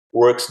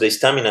works, the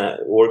stamina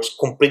works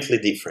completely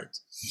different.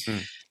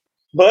 Mm.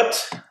 But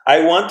I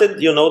wanted,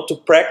 to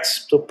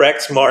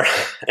practice more,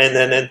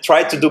 and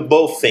try to do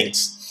both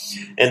things.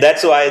 And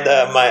that's why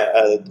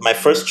my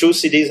first two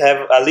CDs have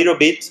a little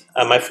bit.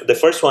 The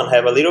first one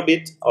have a little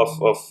bit of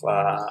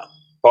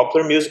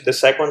popular music. The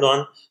second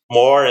one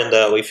more, and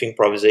with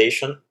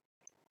improvisation.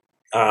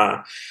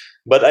 Uh,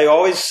 but I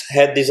always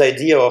had this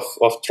idea of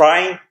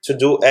trying to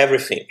do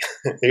everything,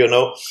 you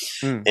know.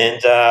 Mm.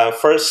 And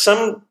for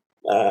some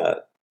uh,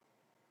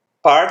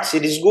 parts,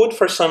 it is good.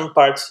 For some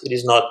parts, it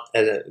is not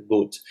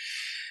good.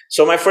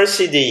 So my first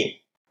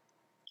CD,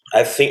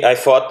 I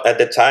thought at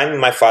the time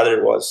my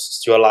father was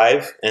still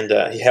alive, and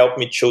he helped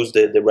me choose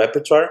the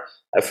repertoire.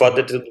 I thought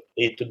Mhm. that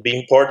it would be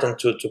important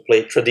to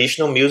play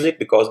traditional music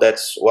because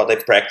that's what I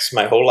practiced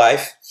my whole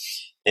life,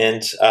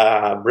 and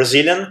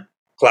Brazilian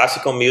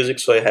classical music.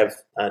 So I have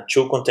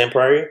two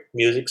contemporary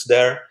musics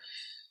there,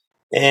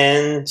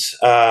 and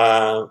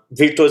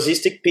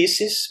virtuosistic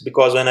pieces,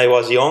 because when I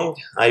was young,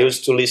 I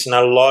used to listen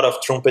a lot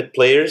of trumpet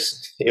players,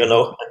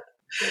 Mhm.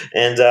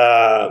 and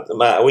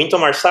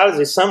Wynton Marsalis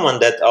is someone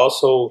that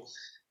also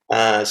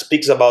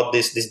speaks about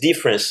this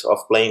difference of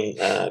playing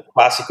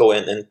classical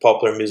and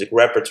popular music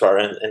repertoire,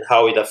 and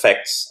how it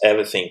affects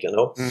everything.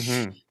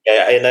 Mhm.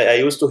 Yeah, and I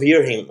used to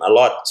hear him a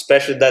lot,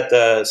 especially that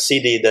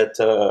CD, that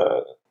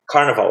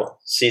Carnival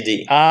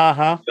CD.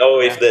 Uh-huh.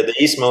 With Yeah. the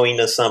Ismail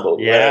in ensemble,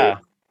 where Yeah.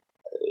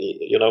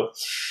 you know.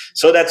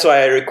 So that's why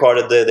I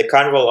recorded the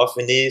Carnival of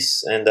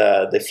Venice and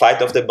the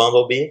Flight of the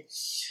Bumblebee,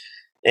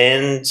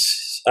 and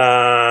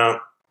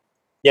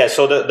yeah.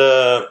 So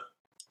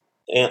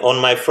on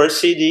my first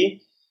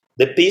CD,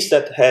 the piece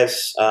that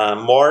has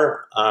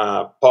more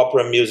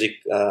popular music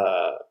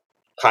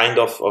kind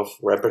of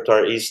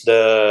repertoire is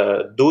the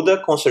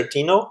Duda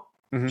Concertino,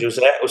 Mhm.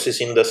 José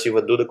Ocecino da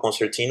Silva Duda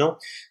Concertino.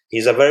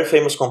 He's a very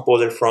famous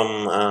composer from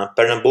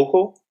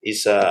Pernambuco.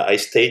 It's a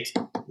state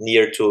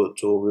near to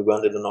Rio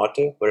Grande do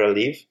Norte, where I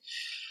live.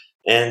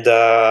 And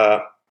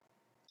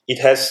it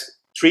has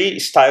three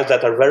styles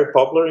that are very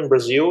popular in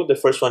Brazil. The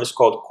first one is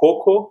called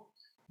Coco.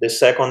 The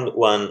second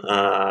one,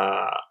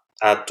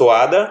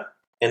 Toada.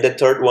 And the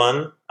third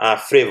one,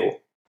 Frevo.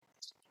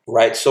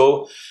 Right?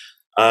 So,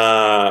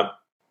 uh,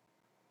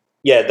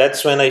 yeah,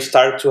 that's when I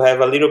started to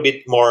have a little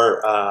bit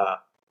more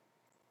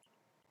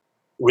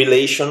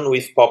relation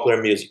with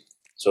popular music,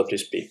 so to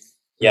speak.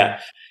 Yeah. Mm.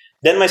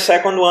 Then my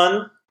second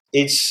one,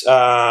 it's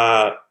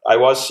I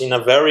was in a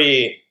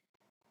very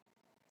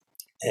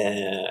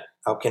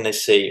how can I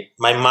say?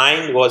 My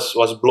mind was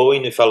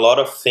blowing with a lot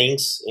of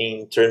things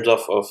in terms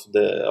of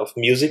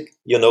music,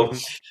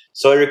 Mhm.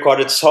 So I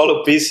recorded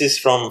solo pieces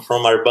from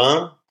our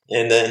band,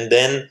 and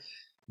then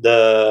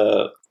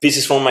the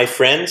pieces from my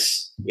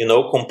friends,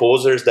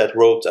 composers that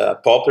wrote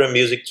popular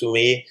music to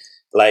me,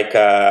 like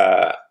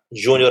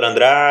Júnior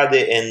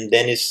Andrade and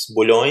Dennis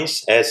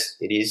Bulhões, as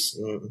it is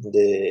in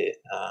the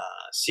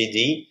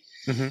CD.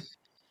 Mhm.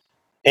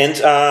 And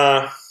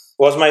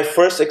was my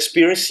first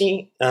experience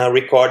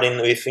recording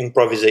with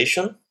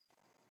improvisation,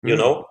 you Mm.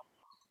 know.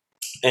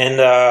 And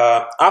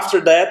after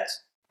that,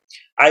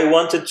 I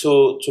wanted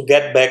to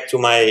get back to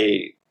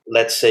my,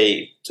 let's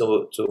say,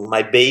 to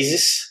my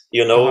basis,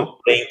 Uh-huh.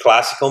 playing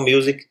classical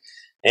music.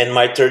 And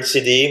my third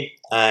CD,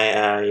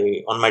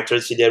 on my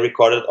third CD, I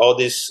recorded all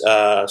these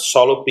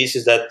solo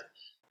pieces that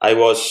I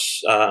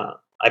was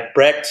I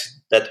practiced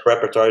that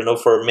repertoire,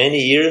 for many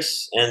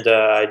years, and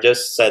I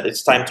just said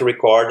it's time to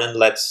record and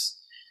let's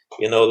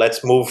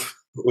move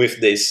with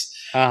this.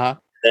 Uh-huh.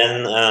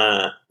 Then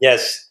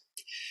yes,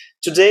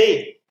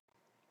 today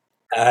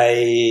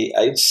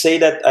I'd say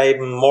that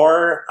I'm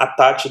more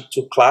attached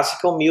to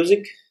classical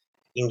music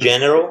in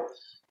general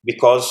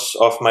because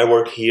of my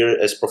work here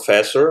as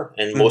professor,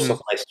 and most Mm-hmm.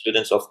 of my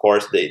students, of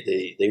course,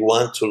 they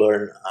want to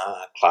learn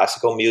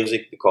classical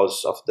music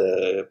because of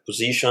the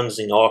positions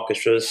in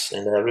orchestras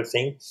and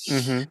everything.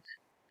 Mm-hmm.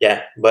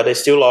 Yeah, but I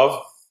still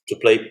love to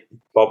play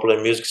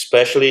popular music,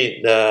 especially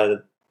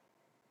the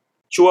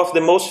two of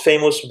the most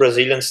famous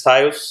Brazilian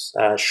styles,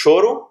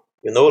 choro,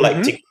 like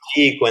Mm-hmm. Tico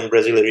Tico and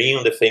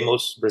Brasileirinho, the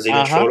famous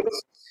Brazilian Uh-huh. choros,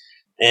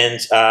 and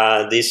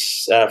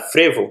this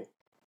frevo,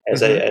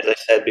 as I, Mm-hmm. as I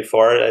said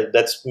before.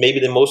 That's maybe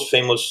the most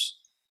famous,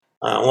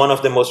 one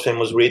of the most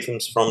famous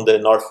rhythms from the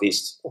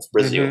northeast of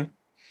Brazil. Mm-hmm.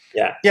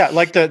 Yeah. Yeah,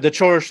 like the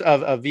chores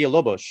of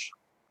Villalobos.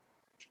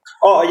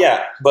 Oh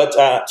yeah, but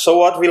so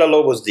what Villa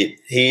Lobos did?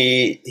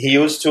 He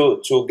used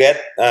to get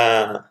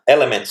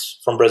elements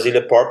from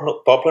Brazilian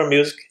popular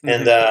music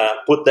and Mm-hmm.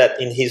 put that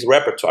in his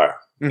repertoire,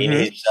 in Mm-hmm.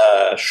 his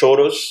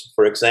choros,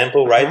 for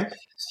example, right? Uh-huh.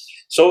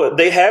 So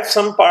they have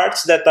some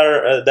parts that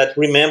are that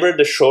remember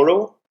the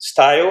choro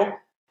style,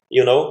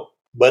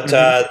 but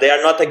Mm-hmm. they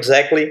are not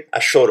exactly a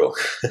choro.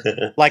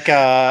 Like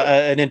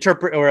an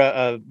interpret or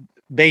a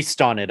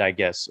based on it, I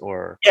guess,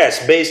 or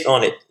Yes, based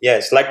on it.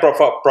 Yes, like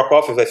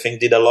Prokofiev, I think,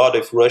 did a lot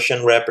of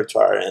Russian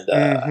repertoire and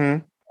mm-hmm.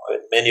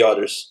 many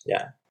others.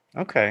 Yeah.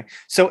 Okay.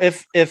 So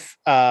if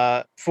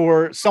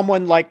for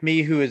someone like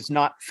me who is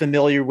not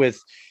familiar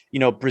with,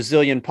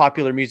 Brazilian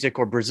popular music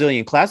or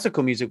Brazilian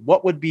classical music,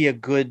 what would be a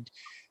good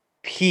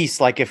piece,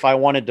 like if I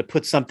wanted to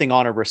put something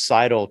on a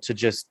recital to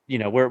just,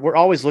 we're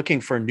always looking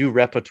for new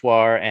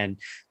repertoire and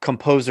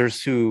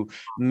composers who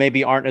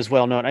maybe aren't as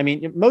well known. I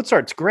mean,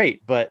 Mozart's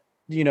great, but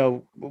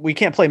we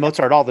can't play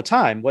Mozart all the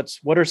time. What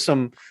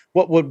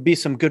would be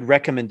some good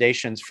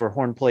recommendations for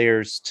horn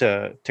players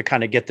to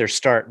kind of get their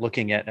start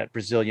looking at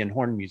Brazilian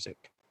horn music?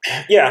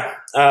 Yeah.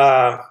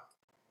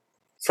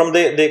 From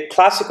the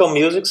classical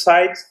music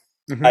side,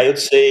 Mm-hmm. I would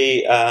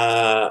say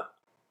a,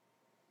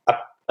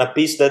 a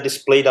piece that is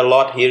played a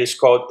lot here is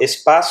called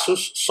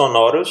Espaços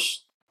Sonoros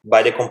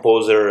by the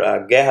composer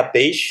Guerra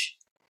Peixe.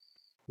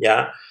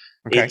 Yeah,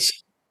 Okay.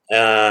 it's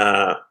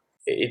uh,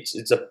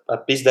 it's a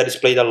piece that is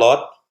played a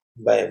lot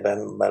by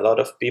a lot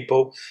of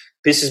people.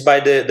 Pieces by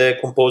the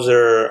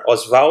composer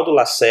Osvaldo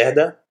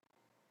Lacerda.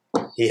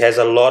 He has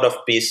a lot of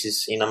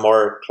pieces in a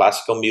more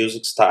classical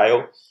music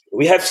style.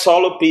 We have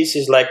solo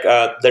pieces like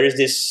there is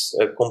this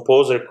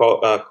composer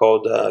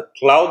called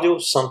Claudio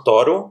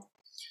Santoro.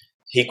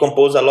 He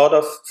composed a lot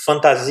of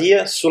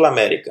Fantasia Sul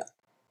America.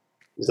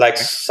 It's like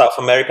Okay. South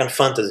American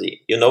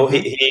fantasy. He, Mm-hmm.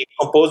 he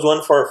composed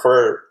one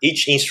for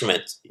each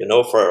instrument.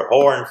 For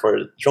horn, for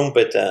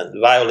trumpet, and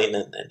violin,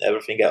 and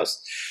everything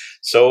else.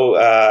 So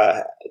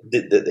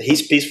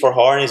his piece for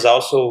horn is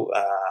also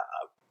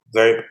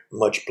very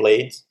much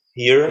played Oh,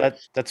 here.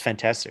 that's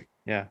fantastic.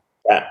 Yeah.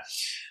 Yeah.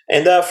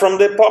 And from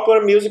the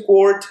popular music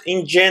world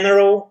in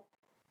general,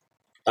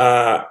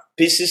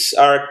 pieces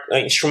are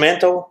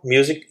instrumental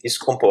music is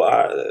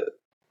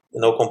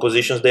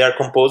compositions. They are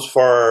composed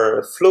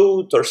for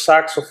flute or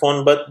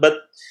saxophone, but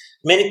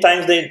many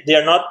times they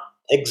are not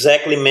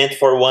exactly meant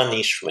for one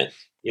instrument.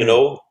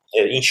 Mm.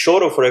 In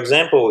choro, for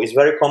example, it's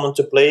very common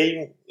to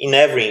play in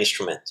every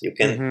instrument. You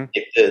can Mm-hmm.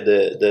 take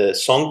the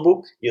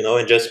songbook,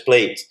 and just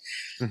play it.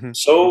 Mm-hmm.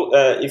 So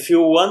if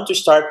you want to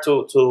start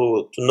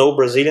to know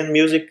Brazilian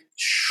music,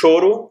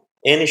 choro,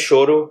 any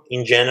choro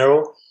in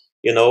general,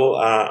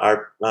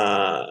 are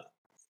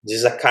this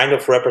is a kind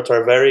of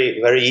repertoire very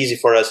very easy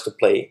for us to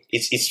play.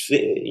 It's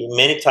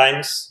many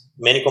times,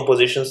 many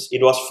compositions,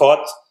 it was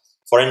thought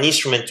for an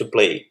instrument to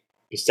play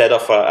instead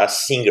of a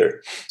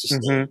singer to sing.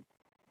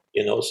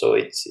 Mm-hmm. So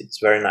it's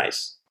very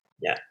nice.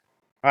 Yeah.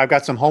 I've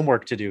got some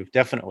homework to do.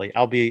 Definitely.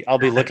 I'll be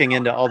looking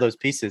into all those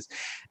pieces.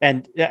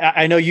 And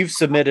I know you've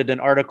submitted an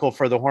article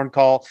for the Horn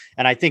Call,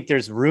 and I think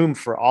there's room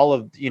for all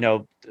of,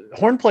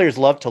 horn players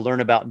love to learn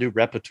about new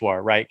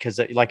repertoire, right? Because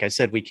like I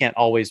said, we can't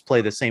always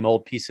play the same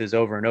old pieces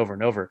over and over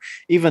and over,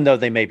 even though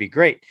they may be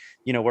great.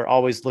 We're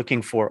always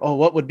looking for, oh,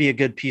 what would be a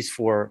good piece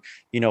for,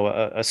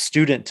 a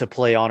student to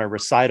play on a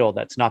recital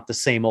that's not the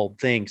same old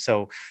thing.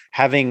 So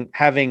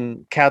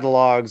having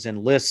catalogs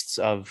and lists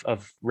of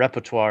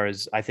repertoire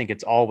is, I think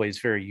it's always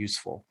very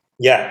useful.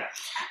 Yeah.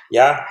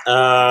 Yeah.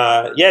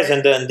 Yes,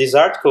 and then this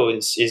article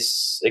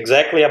is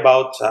exactly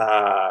about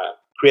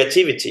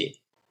creativity.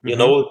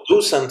 Mm-hmm.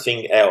 Do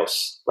something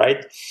else,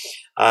 right?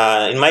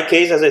 In my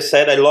case, as I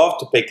said, I love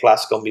to play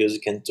classical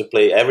music, and to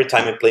play every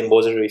time I play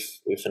Mozart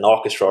with an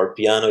orchestra or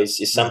piano is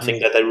Mm-hmm. something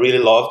that I really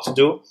love to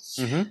do.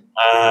 Mm-hmm.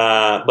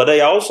 But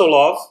I also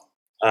love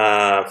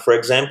for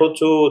example,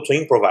 to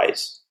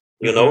improvise,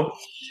 you know.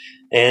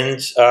 And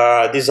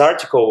this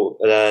article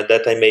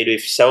that I made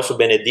with Celso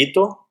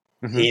Benedito,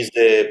 he's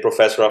the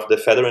professor of the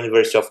Federal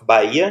University of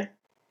Bahia,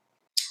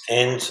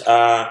 and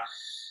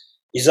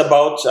is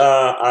about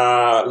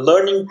a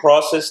learning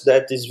process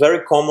that is very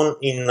common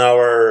in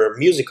our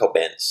musical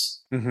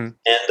bands. And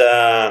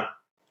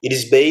it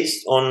is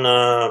based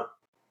on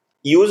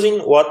using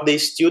what the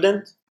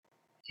student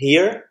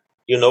hear,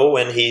 you know,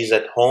 when he's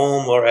at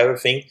home or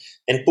everything,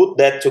 and put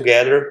that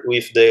together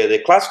with the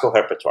classical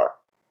repertoire.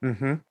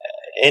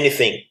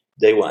 Anything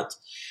they want.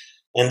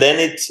 And then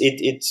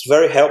it's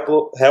very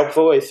helpful,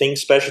 I think,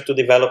 especially to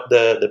develop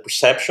the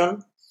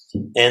perception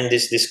and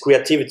this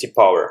creativity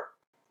power.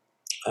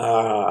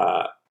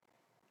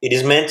 It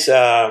is meant,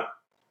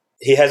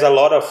 he has a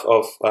lot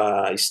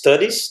of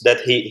studies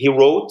that he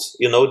wrote,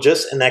 you know,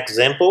 just an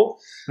example,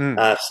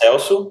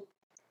 Celso,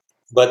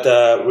 but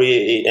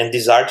and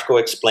this article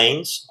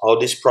explains all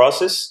this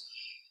process,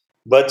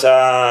 but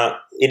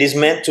it is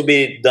meant to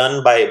be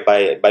done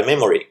by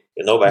memory,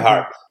 you know, by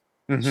heart.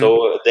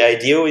 So the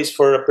ideal is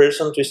for a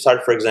person to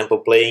start, for example,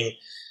 playing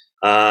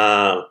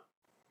a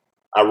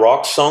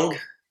rock song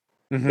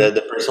that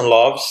the person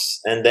loves,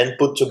 and then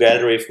put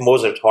together with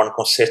Mozart horn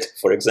concerto,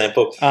 for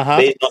example,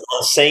 based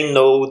on same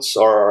notes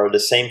or the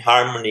same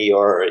harmony,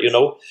 or, you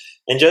know,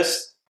 and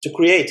just to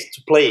create,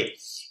 to play.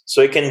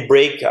 So it can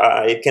break.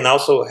 It can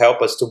also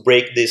help us to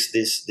break this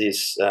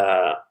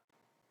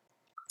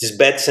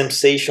bad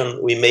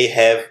sensation we may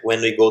have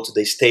when we go to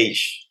the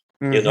stage,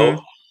 you know,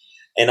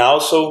 and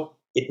also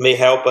it may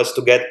help us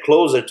to get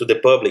closer to the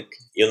public,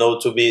 you know,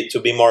 to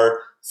be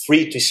more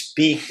free to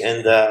speak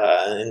and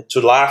to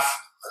laugh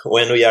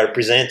when we are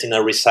presenting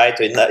a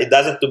recital. It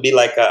doesn't have to be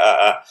like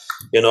a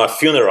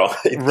funeral.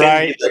 It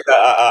can be like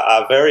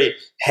a very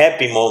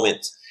happy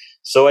moment.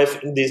 So I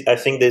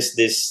think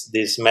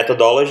this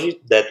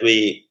methodology that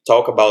we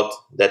talk about,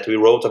 that we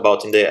wrote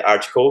about in the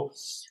article,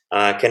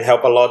 can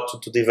help a lot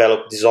to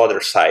develop this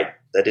other side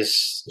that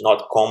is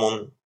not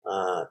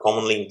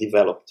commonly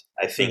developed,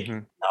 I think,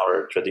 in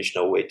our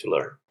traditional way to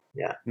learn.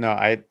 Yeah. No,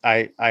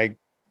 I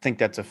think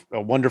that's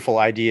a wonderful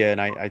idea, and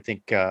I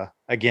think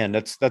again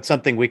that's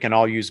something we can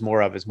all use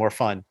more of, is more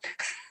fun.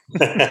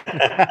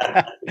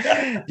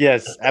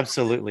 Yes,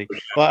 absolutely.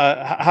 Well,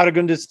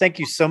 Radegundis, thank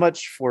you so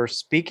much for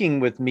speaking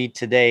with me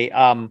today.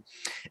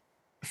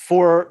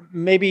 For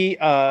maybe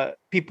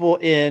people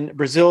in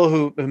Brazil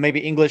who maybe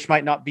English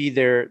might not be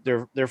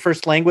their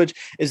first language,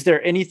 is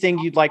there anything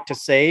you'd like to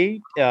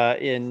say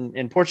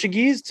in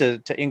Portuguese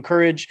to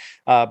encourage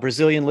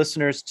Brazilian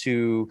listeners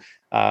to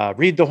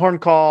read the horn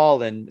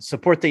call and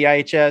support the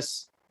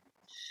IHS?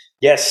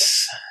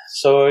 Yes.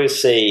 So I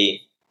say,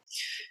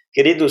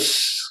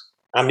 queridos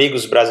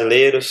amigos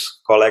brasileiros,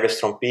 colegas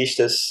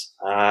trompistas,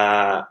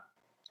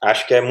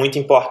 acho que é muito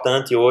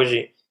importante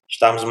hoje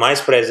estarmos mais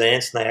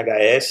presentes na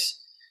IHS.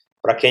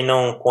 Para quem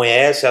não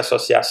conhece a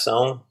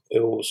associação,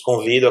 eu os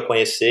convido a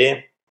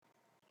conhecer.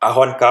 A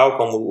Horncall,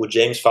 como o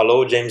James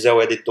falou, o James é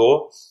o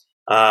editor.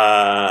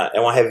 É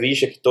uma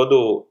revista que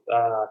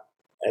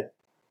é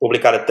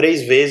publicada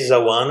 3 vezes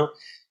ao ano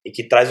e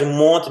que traz um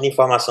monte de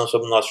informação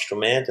sobre o nosso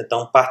instrumento.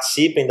 Então,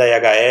 participem da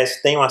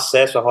IHS, tenham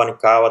acesso à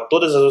Horncall, a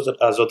todas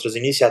as outras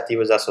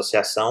iniciativas da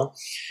associação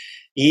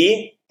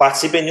e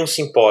participem de um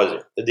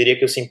simpósio. Eu diria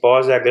que o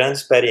simpósio é a grande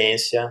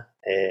experiência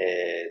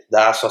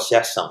da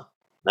associação,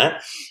 né?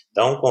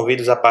 Então,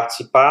 convido-os a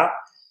participar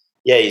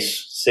e é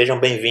isso. Sejam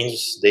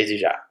bem-vindos desde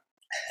já.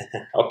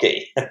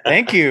 Okay.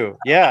 Thank you.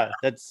 Yeah,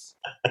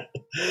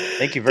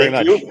 thank you very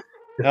much. You.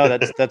 No,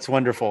 that's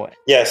wonderful.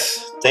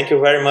 Yes, thank you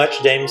very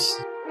much, James.